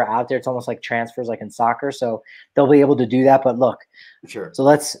guys that are out there. It's almost like transfers like in soccer. So they'll be able to do that. But look, sure.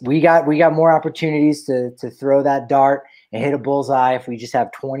 So we got more opportunities to throw that dart and hit a bullseye if we just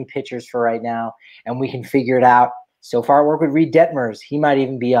have 20 pitchers for right now and we can figure it out. So far, I work with Reed Detmers. He might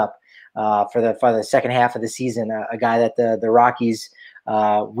even be up for the second half of the season. A guy that the Rockies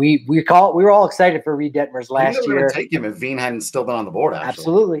we were all excited for Reed Detmers last year. We were going to take him if Veen hadn't still been on the board.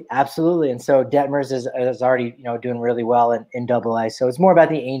 Actually. Absolutely. And so Detmers is already doing really well in AA. So it's more about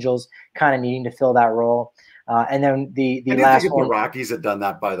the Angels kind of needing to fill that role. And then the last one. If the Rockies had done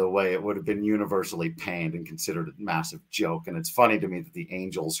that, by the way, it would have been universally panned and considered a massive joke. And it's funny to me that the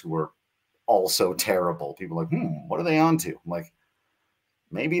Angels, who were also terrible, people are like, what are they on to? I'm like,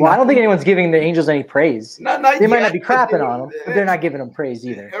 maybe. Well, I don't think anyone's giving the Angels any praise. They might not be crapping on them, but they're not giving them praise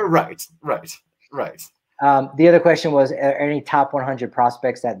either. Right. The other question was, are any top 100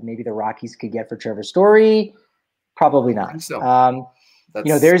 prospects that maybe the Rockies could get for Trevor Story? Probably not. So.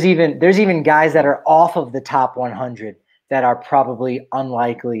 There's even guys that are off of the top 100 that are probably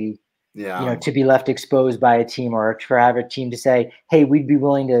unlikely, to be left exposed by a team or to have a team to say, hey, we'd be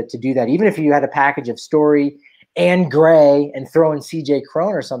willing to do that. Even if you had a package of Story and Gray and throw in CJ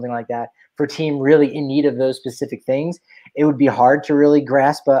Cron or something like that for a team really in need of those specific things, it would be hard to really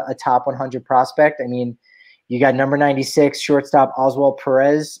grasp a top 100 prospect. I mean, you got number 96 shortstop Oswald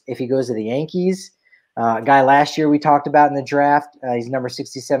Perez if he goes to the Yankees. A guy last year we talked about in the draft. He's number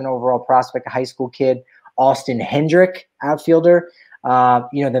 67 overall prospect, a high school kid, Austin Hendrick, outfielder.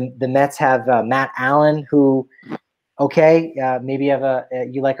 The Mets have Matt Allen, who, maybe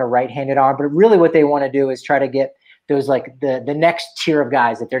you like a right-handed arm, but really what they want to do is try to get those like the next tier of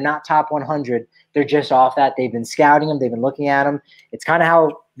guys that they're not top 100. They're just off that. They've been scouting them. They've been looking at them. It's kind of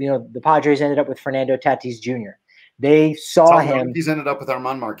how the Padres ended up with Fernando Tatis Jr. They saw him. He's ended up with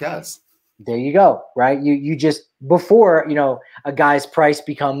Armand Marquez. There you go, right? You just before a guy's price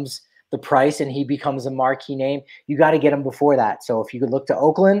becomes the price and he becomes a marquee name, you got to get him before that. So if you could look to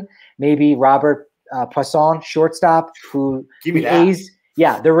Oakland, maybe Robert Poisson, shortstop, who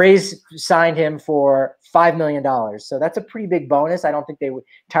the Rays signed him for $5 million. So that's a pretty big bonus. I don't think they would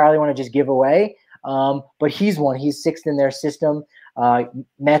entirely want to just give away. But he's one. He's 6th in their system.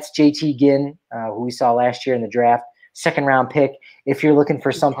 Mets JT Ginn, who we saw last year in the draft, 2nd round pick, if you're looking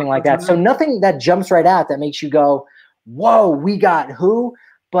for something like that. So nothing that jumps right out that makes you go, whoa, we got who?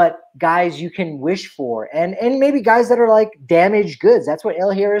 But guys you can wish for. And maybe guys that are like damaged goods. That's what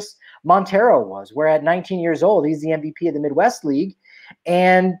Eleuteris Montero was, where at 19 years old, he's the MVP of the Midwest League.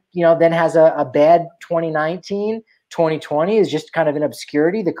 And, then has a bad 2019, 2020 is just kind of in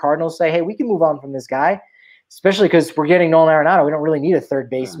obscurity. The Cardinals say, hey, we can move on from this guy, especially because we're getting Nolan Arenado. We don't really need a third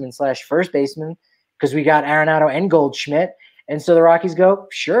baseman / first baseman, because we got Arenado and Goldschmidt. And so the Rockies go,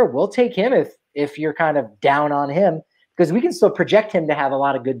 sure, we'll take him if you're kind of down on him, because we can still project him to have a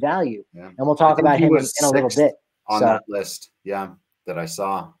lot of good value. Yeah. And we'll talk about him in a little bit. On that list, that I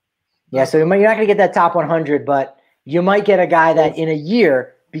saw. Yeah, so you're not going to get that top 100, but you might get a guy that in a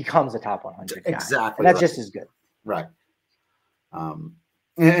year becomes a top 100 guy. Exactly. And that's just as good. Right. And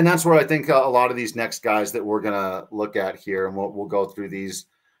that's where I think a lot of these next guys that we're going to look at here, and we'll go through these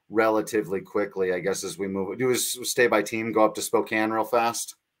relatively quickly, I guess, as we move. Do we stay by team, go up to Spokane real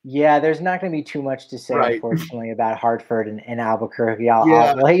fast? Yeah, there's not going to be too much to say, unfortunately, about Hartford and Albuquerque.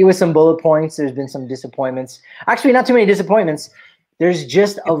 I'll hit you with some bullet points. There's been some disappointments. Actually, not too many disappointments. There's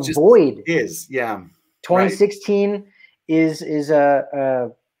just a void. 2016 is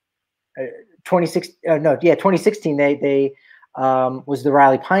 2016 they was the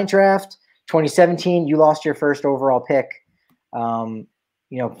Riley Pine draft. 2017 you lost your first overall pick.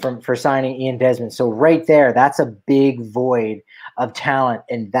 For signing Ian Desmond. So right there, that's a big void of talent,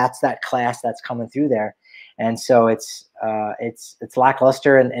 and that's that class that's coming through there. And so it's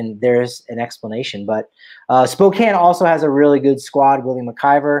lackluster, and there's an explanation. But Spokane also has a really good squad. Willie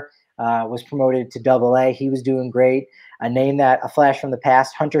MacIver was promoted to AA. He was doing great. A name a flash from the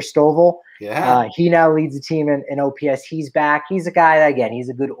past, Hunter Stovall. Yeah. He now leads the team in OPS. He's back. He's a guy that, again, he's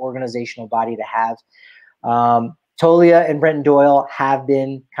a good organizational body to have. Toglia and Brenton Doyle have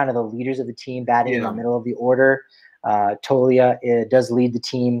been kind of the leaders of the team, batting in the middle of the order. Toglia does lead the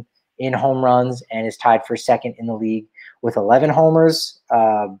team in home runs and is tied for second in the league with 11 homers.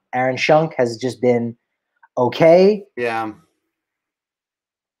 Aaron Schunk has just been okay. Yeah.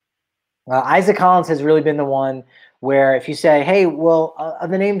 Isaac Collins has really been the one where if you say, hey, well,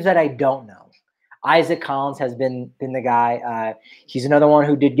 of the names that I don't know, Isaac Collins has been the guy. He's another one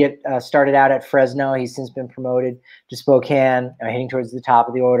who did get started out at Fresno. He's since been promoted to Spokane, hitting towards the top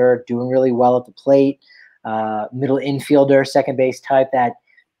of the order, doing really well at the plate. Middle infielder, second base type that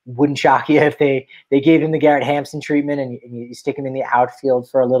wouldn't shock you if they gave him the Garrett Hampson treatment and you stick him in the outfield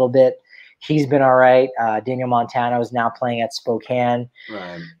for a little bit. He's been all right. Daniel Montano is now playing at Spokane.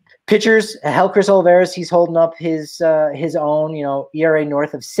 Right. Pitchers, Chris Olivares, he's holding up his own, ERA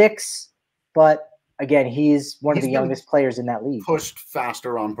north of 6, but again, he's one of the youngest players in that league. Pushed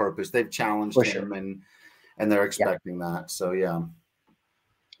faster on purpose. They've challenged him, and they're expecting that. So yeah.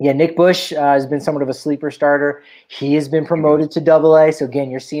 Yeah, Nick Bush has been somewhat of a sleeper starter. He has been promoted to Double-A. So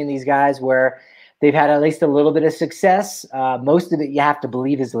again, you're seeing these guys where they've had at least a little bit of success. Most of it you have to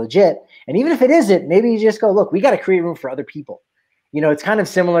believe is legit. And even if it isn't, maybe you just go, look, we got to create room for other people. It's kind of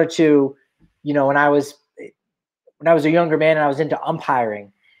similar to, when I was a younger man and I was into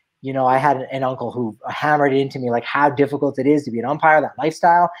umpiring. I had an uncle who hammered it into me, like how difficult it is to be an umpire, that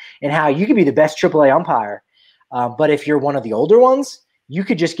lifestyle, and how you could be the best AAA umpire. But if you're one of the older ones, you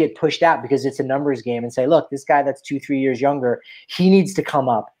could just get pushed out because it's a numbers game and say, look, this guy that's 2-3 years younger, he needs to come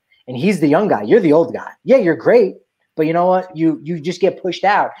up. And he's the young guy. You're the old guy. Yeah, you're great. But you know what? You just get pushed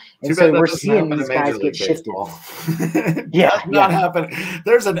out. And so we're seeing these guys get shifted. Not happen.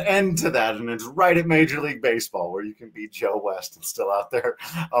 There's an end to that, and it's right at Major League Baseball where you can be Joe West and still out there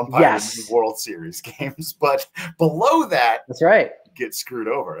umpiring World Series games. But below that, that's right. Get screwed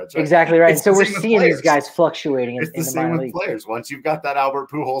over. That's right. Exactly right. So we're seeing these guys fluctuating in the minor league. Players. Once you've got that Albert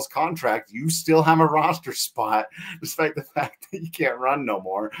Pujols contract, you still have a roster spot, despite the fact that you can't run no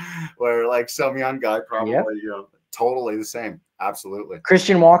more. Where like some young guy probably, totally the same. Absolutely.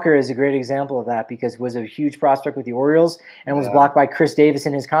 Christian Walker is a great example of that because was a huge prospect with the Orioles and was blocked by Chris Davis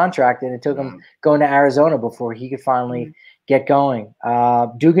in his contract, and it took him going to Arizona before he could finally get going.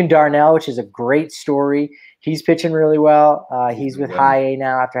 Dugan Darnell, which is a great story. He's pitching really well. He's with High A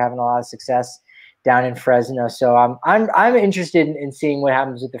now after having a lot of success down in Fresno. So I'm interested in seeing what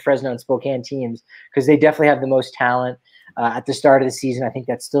happens with the Fresno and Spokane teams because they definitely have the most talent at the start of the season. I think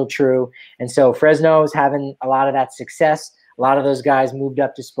that's still true. And so Fresno is having a lot of that success. A lot of those guys moved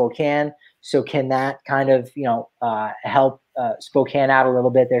up to Spokane. So can that kind of, help Spokane out a little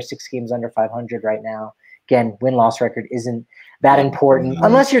bit? They're 6 games under 500 right now. Again, win-loss record isn't that important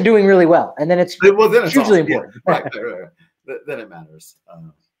unless you're doing really well. And then it's hugely important. Right. Then it matters.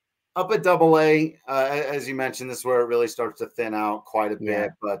 Up at Double-A, as you mentioned, this is where it really starts to thin out quite a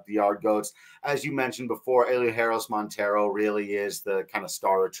bit. But the Yard Goats, as you mentioned before, Elihueros Montero really is the kind of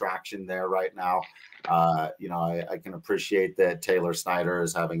star attraction there right now. I can appreciate that Taylor Snyder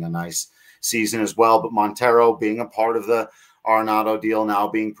is having a nice season as well. But Montero being a part of the Arenado deal, now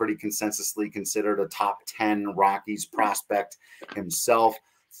being pretty consensusly considered a top 10 Rockies prospect himself.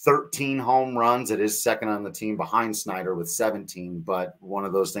 13 home runs. It is second on the team behind Snyder with 17, but one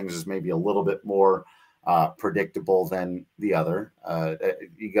of those things is maybe a little bit more predictable than the other.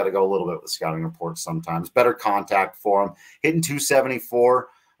 You got to go a little bit with scouting reports sometimes. Better contact for him. Hitting 274.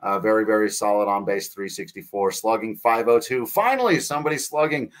 Very, very solid on base, 364, slugging 502. Finally, somebody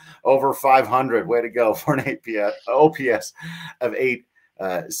slugging over 500. Way to go for an OPS of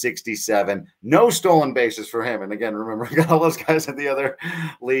 867. No stolen bases for him. And again, remember, we got all those guys in the other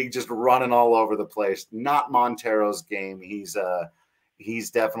league just running all over the place. Not Montero's game. He's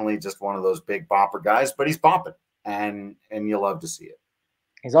definitely just one of those big bopper guys, but he's bopping, and you love to see it.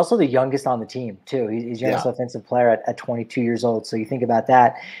 He's also the youngest on the team, too. He's youngest offensive player at 22 years old. So you think about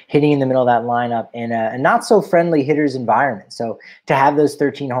that, hitting in the middle of that lineup in a not-so-friendly hitter's environment. So to have those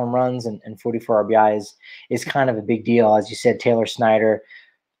 13 home runs and 44 RBI is kind of a big deal. As you said, Taylor Snyder,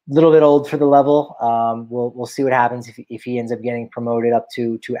 a little bit old for the level. We'll see what happens if he ends up getting promoted up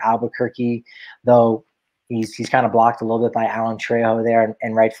to Albuquerque, though he's kind of blocked a little bit by Alan Trejo there,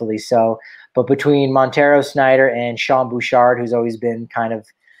 and rightfully so. But between Montero, Snyder, and Sean Bouchard, who's always been kind of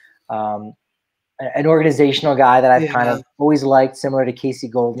an organizational guy that I've kind of always liked, similar to Casey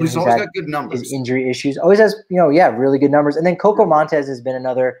Golden. He's always got good numbers. His injury issues. Always has, really good numbers. And then Coco Montes has been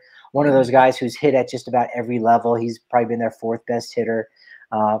another one of those guys who's hit at just about every level. He's probably been their 4th best hitter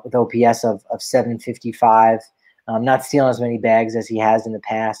with OPS of 755. Not stealing as many bags as he has in the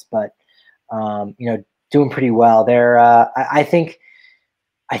past, but, doing pretty well. They're, I think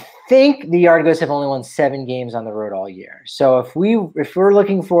I think the Argos have only won 7 games on the road all year. So if we're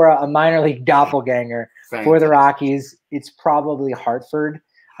looking for a minor league doppelganger for the Rockies, it's probably Hartford.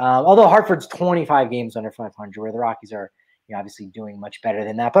 Although Hartford's 25 games under 500, where the Rockies are obviously doing much better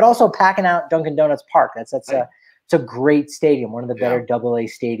than that. But also packing out Dunkin' Donuts Park. It's a great stadium, one of the better AA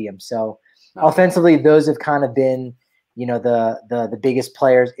stadiums. So offensively, those have kind of been the biggest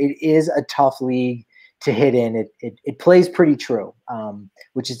players. It is a tough league to hit in. It plays pretty true,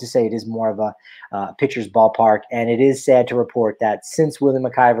 which is to say it is more of a pitcher's ballpark. And it is sad to report that since Willie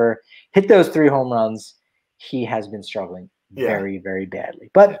MacIver hit those 3 home runs, he has been struggling very, very badly.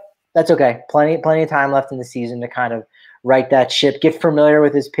 But that's okay. Plenty of time left in the season to kind of right that ship, get familiar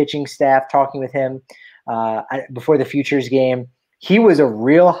with his pitching staff, talking with him before the Futures game. He was a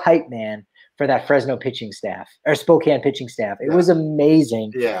real hype man for that Fresno pitching staff or Spokane pitching staff. It was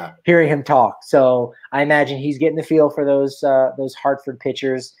amazing hearing him talk. So I imagine he's getting the feel for those Hartford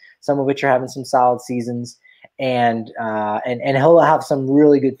pitchers, some of which are having some solid seasons, and he'll have some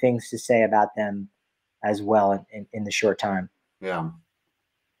really good things to say about them as well in the short time. Yeah.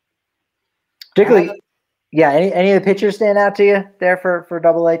 Particularly, any of the pitchers stand out to you there for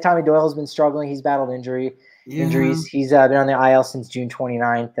AA? Tommy Doyle's been struggling. He's battled injuries. He's been on the IL since June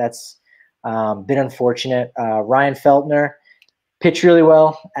 29th. That's been unfortunate. Ryan Feltner pitched really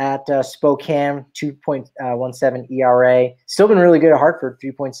well at Spokane, 2.17 ERA. Still been really good at Hartford,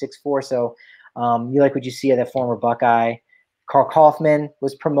 3.64. So you like what you see at that former Buckeye. Carl Kaufman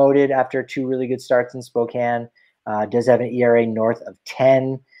was promoted after 2 really good starts in Spokane. Does have an ERA north of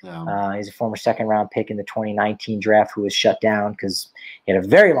 10. He's a former second-round pick in the 2019 draft who was shut down because he had a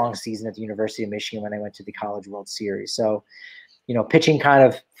very long season at the University of Michigan when they went to the College World Series. So, pitching kind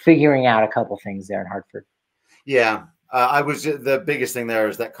of figuring out a couple things there in Hartford. Yeah. The biggest thing there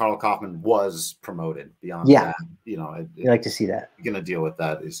is that Carl Kaufman was promoted. Beyond that, you like to see that. You're going to deal with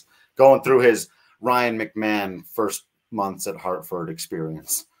that. He's going through his Ryan McMahon first months at Hartford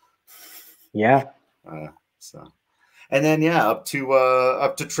experience. Yeah. And then up to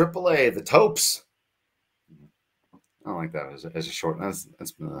AAA, the Topes. I don't like that as a short. That's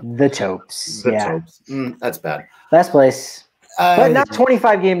the Topes. Topes. That's bad. Last place, but not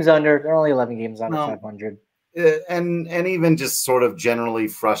 25 games under. They're only 11 games under 500. And even just sort of generally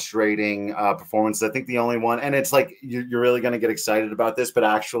frustrating performance. I think the only one, and it's like you're really going to get excited about this, but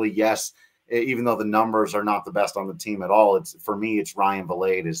actually, yes, even though the numbers are not the best on the team at all, for me, it's Ryan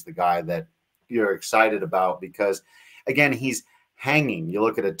Valade is the guy that you're excited about because, again, he's hanging. You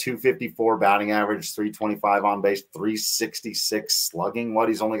look at a 254 batting average, 325 on base, 366 slugging.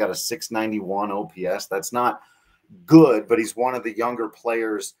 He's only got a 691 OPS. That's not good, but he's one of the younger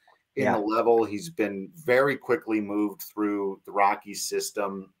players in the level. He's been very quickly moved through the Rockies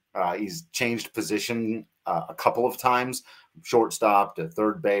system. He's changed position a couple of times, from shortstop to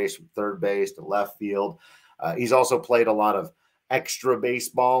third base, from third base to left field. He's also played a lot of extra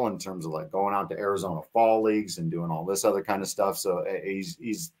baseball in terms of like going out to Arizona fall leagues and doing all this other kind of stuff. So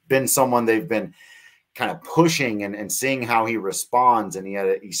he's been someone they've been kind of pushing and seeing how he responds. And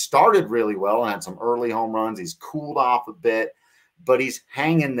he started really well and had some early home runs. He's cooled off a bit, but he's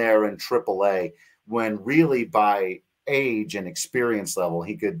hanging there in AAA when really by age and experience level,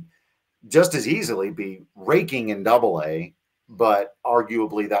 he could just as easily be raking in AA, but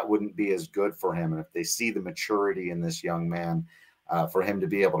arguably that wouldn't be as good for him. And if they see the maturity in this young man, for him to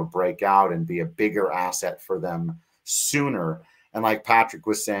be able to break out and be a bigger asset for them sooner. And like Patrick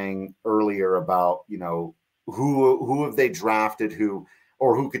was saying earlier about, who have they drafted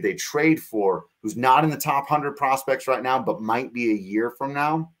or who could they trade for who's not in the top 100 prospects right now, but might be a year from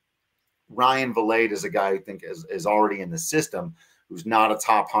now. Ryan Valade is a guy who I think is already in the system, who's not a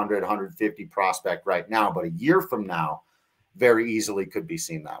top 100, 150 prospect right now, but a year from now, very easily could be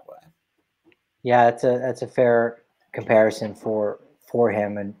seen that way. Yeah, that's a fair comparison for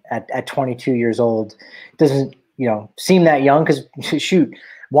him. And at 22 years old, doesn't seem that young because shoot,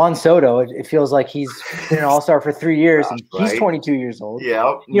 Juan Soto, it feels like he's been an all-star for 3 years and he's 22 years old.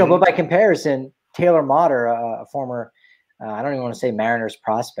 Yeah, but by comparison, Taylor Motter, a former I don't even want to say Mariners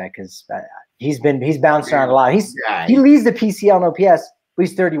prospect because he's bounced around a lot. He leads the PCL in OPS, but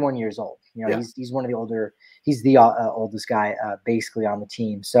he's 31 years old. He's one of the older. He's the oldest guy basically on the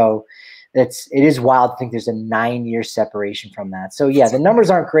team. So it is wild to think there's a 9-year separation from that. So yeah, the numbers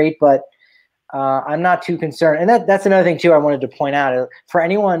aren't great, but I'm not too concerned. And that's another thing too I wanted to point out for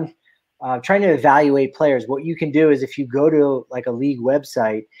anyone trying to evaluate players. What you can do is if you go to like a league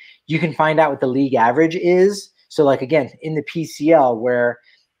website, you can find out what the league average is. So like again in the PCL where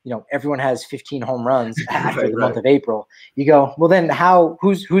everyone has 15 home runs after the month of April, you go, well then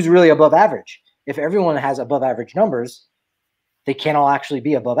who's really above average? If everyone has above average numbers, they can't all actually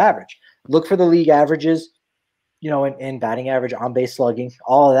be above average. Look for the league averages, in batting average, on base slugging,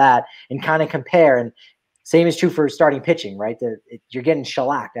 all of that, and kind of compare. And same is true for starting pitching, right? You're getting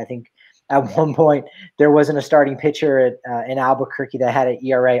shellacked. I think at one point there wasn't a starting pitcher in Albuquerque that had an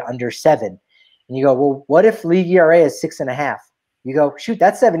ERA under 7. And you go, well, what if league ERA is 6.5? You go, shoot,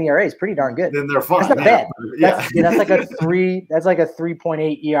 that 7 ERA is pretty darn good. Then they're fine. That's not bad. That's like a 3. That's like a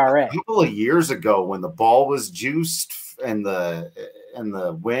 3.8 ERA. A couple of years ago, when the ball was juiced and the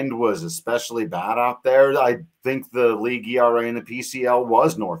wind was especially bad out there, I think the league ERA in the PCL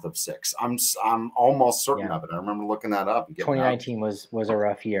was north of 6. I'm almost certain of it. I remember looking that up. 2019 was a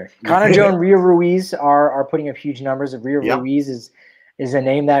rough year. Connor Joe and Rio Ruiz are putting up huge numbers. Rio Ruiz is a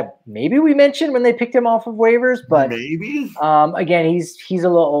name that maybe we mentioned when they picked him off of waivers, but maybe again, he's a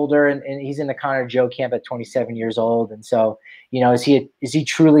little older, and he's in the Connor Joe camp at 27 years old. And so, is he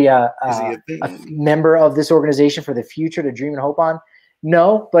truly a member of this organization for the future to dream and hope on?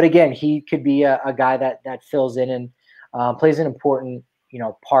 No, but again, he could be a guy that fills in and plays an important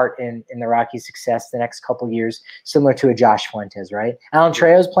part in the Rockies' success the next couple of years, similar to a Josh Fuentes, right? Alan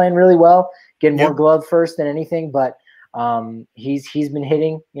Trejo's playing really well, getting more glove first than anything, but he's been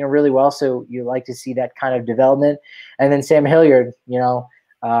hitting really well, so you like to see that kind of development. And then Sam Hilliard,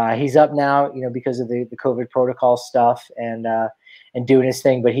 he's up now because of the COVID protocol stuff and doing his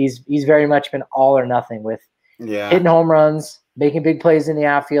thing, but he's very much been all or nothing with hitting home runs, making big plays in the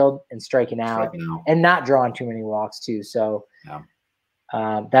outfield, and striking out and not drawing too many walks too. So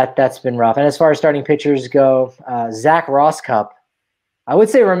that's been rough. And as far as starting pitchers go, Zach Rosscup, I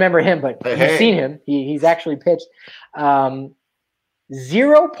would say remember him, but you've seen him. He's actually pitched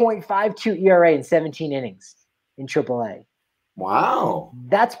 0.52 ERA in 17 innings in AAA. Wow.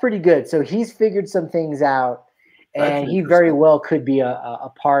 That's pretty good. So he's figured some things out, and he very well could be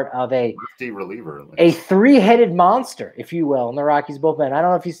a part of a reliever, a 3-headed monster, if you will, in the Rockies bullpen. I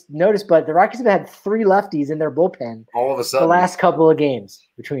don't know if you noticed, but the Rockies have had 3 lefties in their bullpen all of a sudden the last couple of games,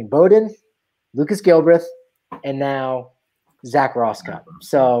 between Bowden, Lucas Gilbreth, and now Zach Rosscup.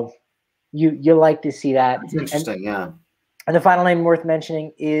 So you like to see that. That's interesting, And the final name worth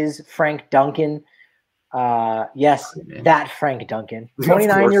mentioning is Frank Duncan. Yes, that Frank Duncan.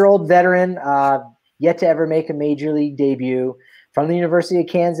 29-year-old veteran, yet to ever make a major league debut. From the University of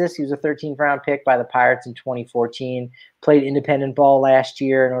Kansas, he was a 13th round pick by the Pirates in 2014. Played independent ball last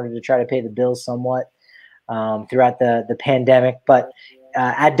year in order to try to pay the bills somewhat throughout the pandemic. But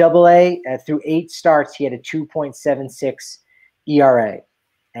at AA, through 8 starts, he had a 2.76 ERA.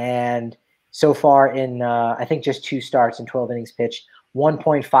 And so far in, I think, just 2 starts in 12 innings pitched,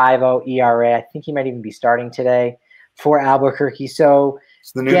 1.50 ERA. I think he might even be starting today for Albuquerque. So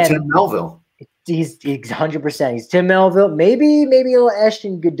it's the new Tim Melville. He's 100%. He's Tim Melville. Maybe a little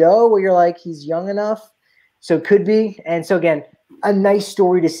Ashton Godot, where you're like, he's young enough. So could be. And so again, a nice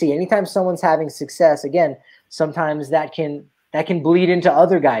story to see. Anytime someone's having success, again, sometimes that can bleed into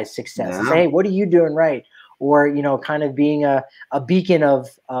other guys' success. Say, hey, what are you doing right? Or, kind of being a beacon of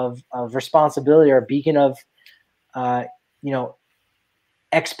responsibility, or a beacon of,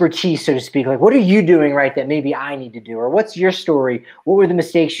 expertise, so to speak. Like, what are you doing right that maybe I need to do? Or what's your story? What were the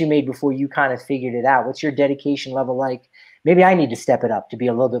mistakes you made before you kind of figured it out? What's your dedication level like? Maybe I need to step it up to be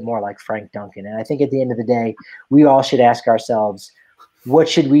a little bit more like Frank Duncan. And I think at the end of the day, we all should ask ourselves, what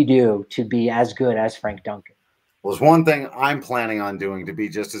should we do to be as good as Frank Duncan? Well, there's one thing I'm planning on doing to be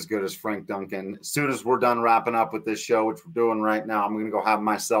just as good as Frank Duncan. As soon as we're done wrapping up with this show, which we're doing right now, I'm going to go have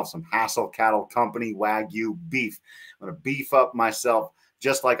myself some Hassel Cattle Company Wagyu beef. I'm going to beef up myself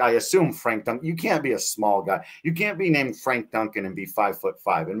just like I assume Frank Duncan. You can't be a small guy. You can't be named Frank Duncan and be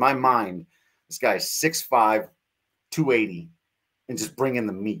 5'5". In my mind, this guy is 6'5", 280, and just bring in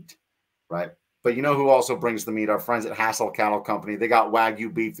the meat, right? But you know who also brings the meat? Our friends at Hassel Cattle Company. They got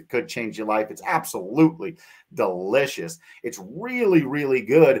Wagyu beef that could change your life. It's absolutely delicious. It's really, really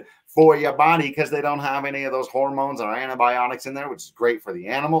good for your body because they don't have any of those hormones or antibiotics in there, which is great for the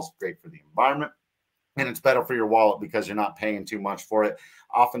animals, great for the environment. And it's better for your wallet because you're not paying too much for it.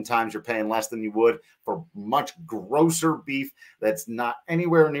 Oftentimes, you're paying less than you would for much grosser beef that's not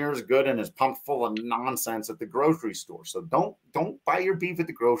anywhere near as good and is pumped full of nonsense at the grocery store. So don't buy your beef at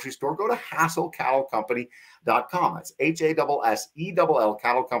the grocery store. Go to HassellCattleCompany.com. That's HASSELL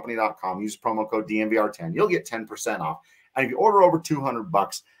cattlecompany.com. Use promo code DNVR10. You'll get 10% off. And if you order over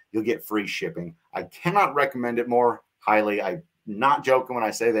 $200, you'll get free shipping. I cannot recommend it more highly. I'm not joking when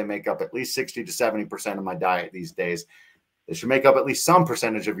I say they make up at least 60 to 70% of my diet these days. They should make up at least some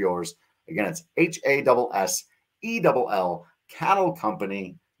percentage of yours. Again, it's HASSELL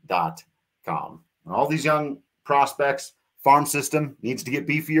cattlecompany.com. And all these young prospects, farm system needs to get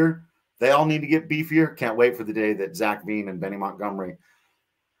beefier. they all need to get beefier. Can't wait for the day that Zac Veen and Benny Montgomery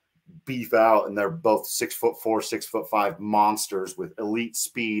beef out, and they're both 6'4", 6'5" monsters with elite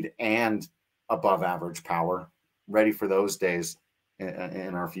speed and above average power. Ready for those days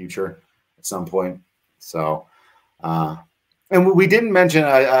in our future at some point. So, and we didn't mention,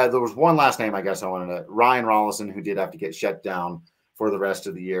 there was one last name I guess I wanted to, Ryan Rollison, who did have to get shut down for the rest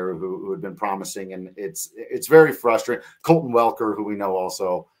of the year, who had been promising, and it's very frustrating. Colton Welker, who we know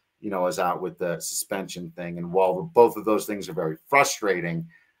also, is out with the suspension thing, and while both of those things are very frustrating,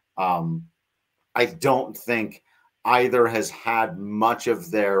 I don't think either has had much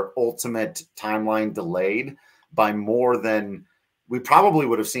of their ultimate timeline delayed by more than we probably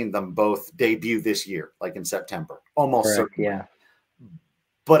would have seen them both debut this year, like in September, almost certainly. Yeah.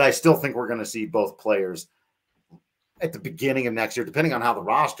 But I still think we're going to see both players at the beginning of next year, depending on how the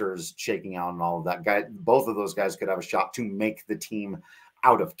roster is shaking out and all of that. Both of those guys could have a shot to make the team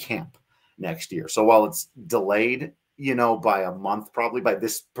out of camp next year. So while it's delayed, by a month, probably by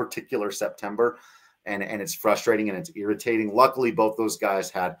this particular September, and it's frustrating and it's irritating. Luckily, both those guys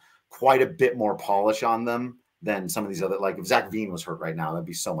had quite a bit more polish on them than some of these other, like if Zac Veen was hurt right now, that'd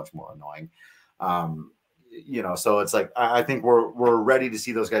be so much more annoying. So it's like, I think we're ready to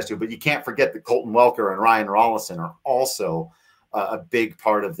see those guys too, but you can't forget that Colton Welker and Ryan Rollison are also a big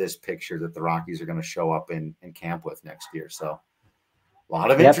part of this picture that the Rockies are going to show up in camp with next year. So a lot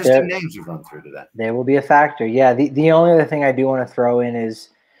of interesting names we've run through today. They will be a factor. Yeah. The only other thing I do want to throw in is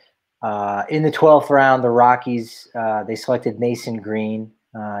in the 12th round, the Rockies, they selected Mason Green.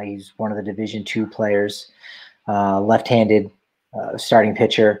 He's one of the Division II players, left-handed starting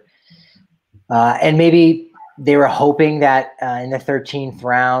pitcher. And maybe they were hoping that in the 13th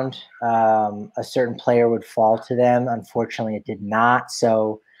round, a certain player would fall to them. Unfortunately, it did not.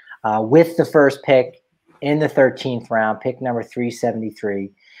 So with the first pick in the 13th round, pick number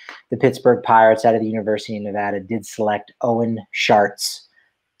 373, the Pittsburgh Pirates out of the University of Nevada did select Owen Schartz.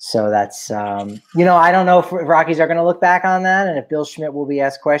 So that's, I don't know if Rockies are going to look back on that and if Bill Schmidt will be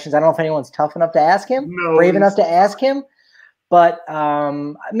asked questions. I don't know if anyone's tough enough to ask him, brave enough to ask him. But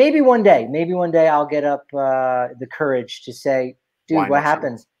maybe one day I'll get up the courage to say, dude, what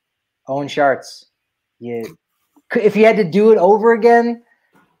happened? Owen Schartz. If you had to do it over again,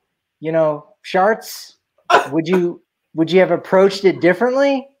 Schartz, would you have approached it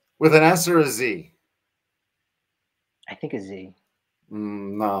differently? With an S or a Z? I think a Z.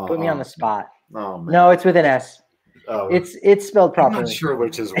 No. Put me on the spot. Oh, man. No, it's with an S. Oh, it's spelled properly. I'm not sure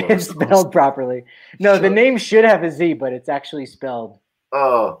which is worse. It's spelled properly. No, the name should have a Z, but it's actually spelled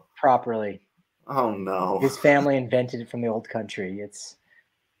properly. Oh no! His family invented it from the old country. It's,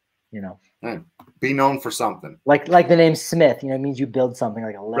 Hey, be known for something. Like the name Smith. It means you build something,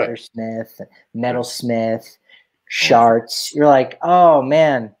 like a leathersmith, metalsmith, Schartz. You're like, oh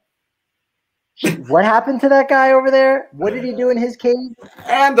man, what happened to that guy over there? What did he do in his cave?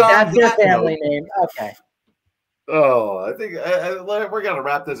 And that's their family name. Okay. Oh, I think we're going to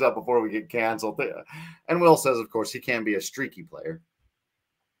wrap this up before we get canceled. And Will says, of course, he can be a streaky player.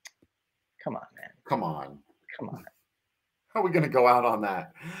 Come on, man. Come on. How are we going to go out on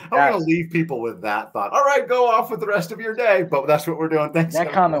that? I'm going to leave people with that thought. All right, go off with the rest of your day. But that's what we're doing. Thanks.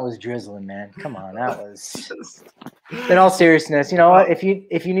 That comment was drizzling, man. Come on. That was – in all seriousness, you know what? If you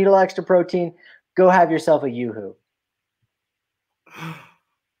need a little extra protein, go have yourself a Yoo-hoo.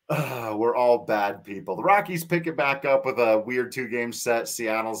 We're all bad people. The Rockies pick it back up with a weird 2-game set.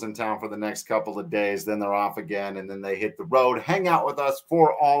 Seattle's in town for the next couple of days. Then they're off again, and then they hit the road. Hang out with us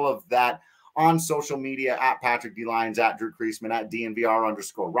for all of that on social media at Patrick D. Lyons, at Drew Creasman, at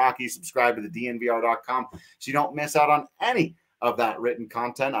DNVR_Rockies. Subscribe to the DNVR.com so you don't miss out on any of that written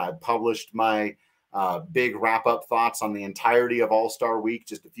content. I published my big wrap-up thoughts on the entirety of All-Star Week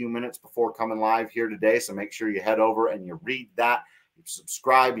just a few minutes before coming live here today. So make sure you head over and you read that. You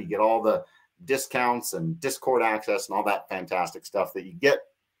subscribe, you get all the discounts and Discord access and all that fantastic stuff that you get.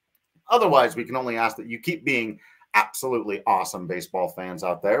 Otherwise, we can only ask that you keep being absolutely awesome baseball fans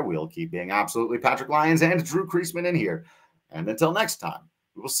out there. We'll keep being absolutely Patrick Lyons and Drew Creasman in here. And until next time,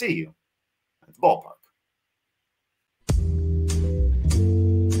 we will see you at the ballpark.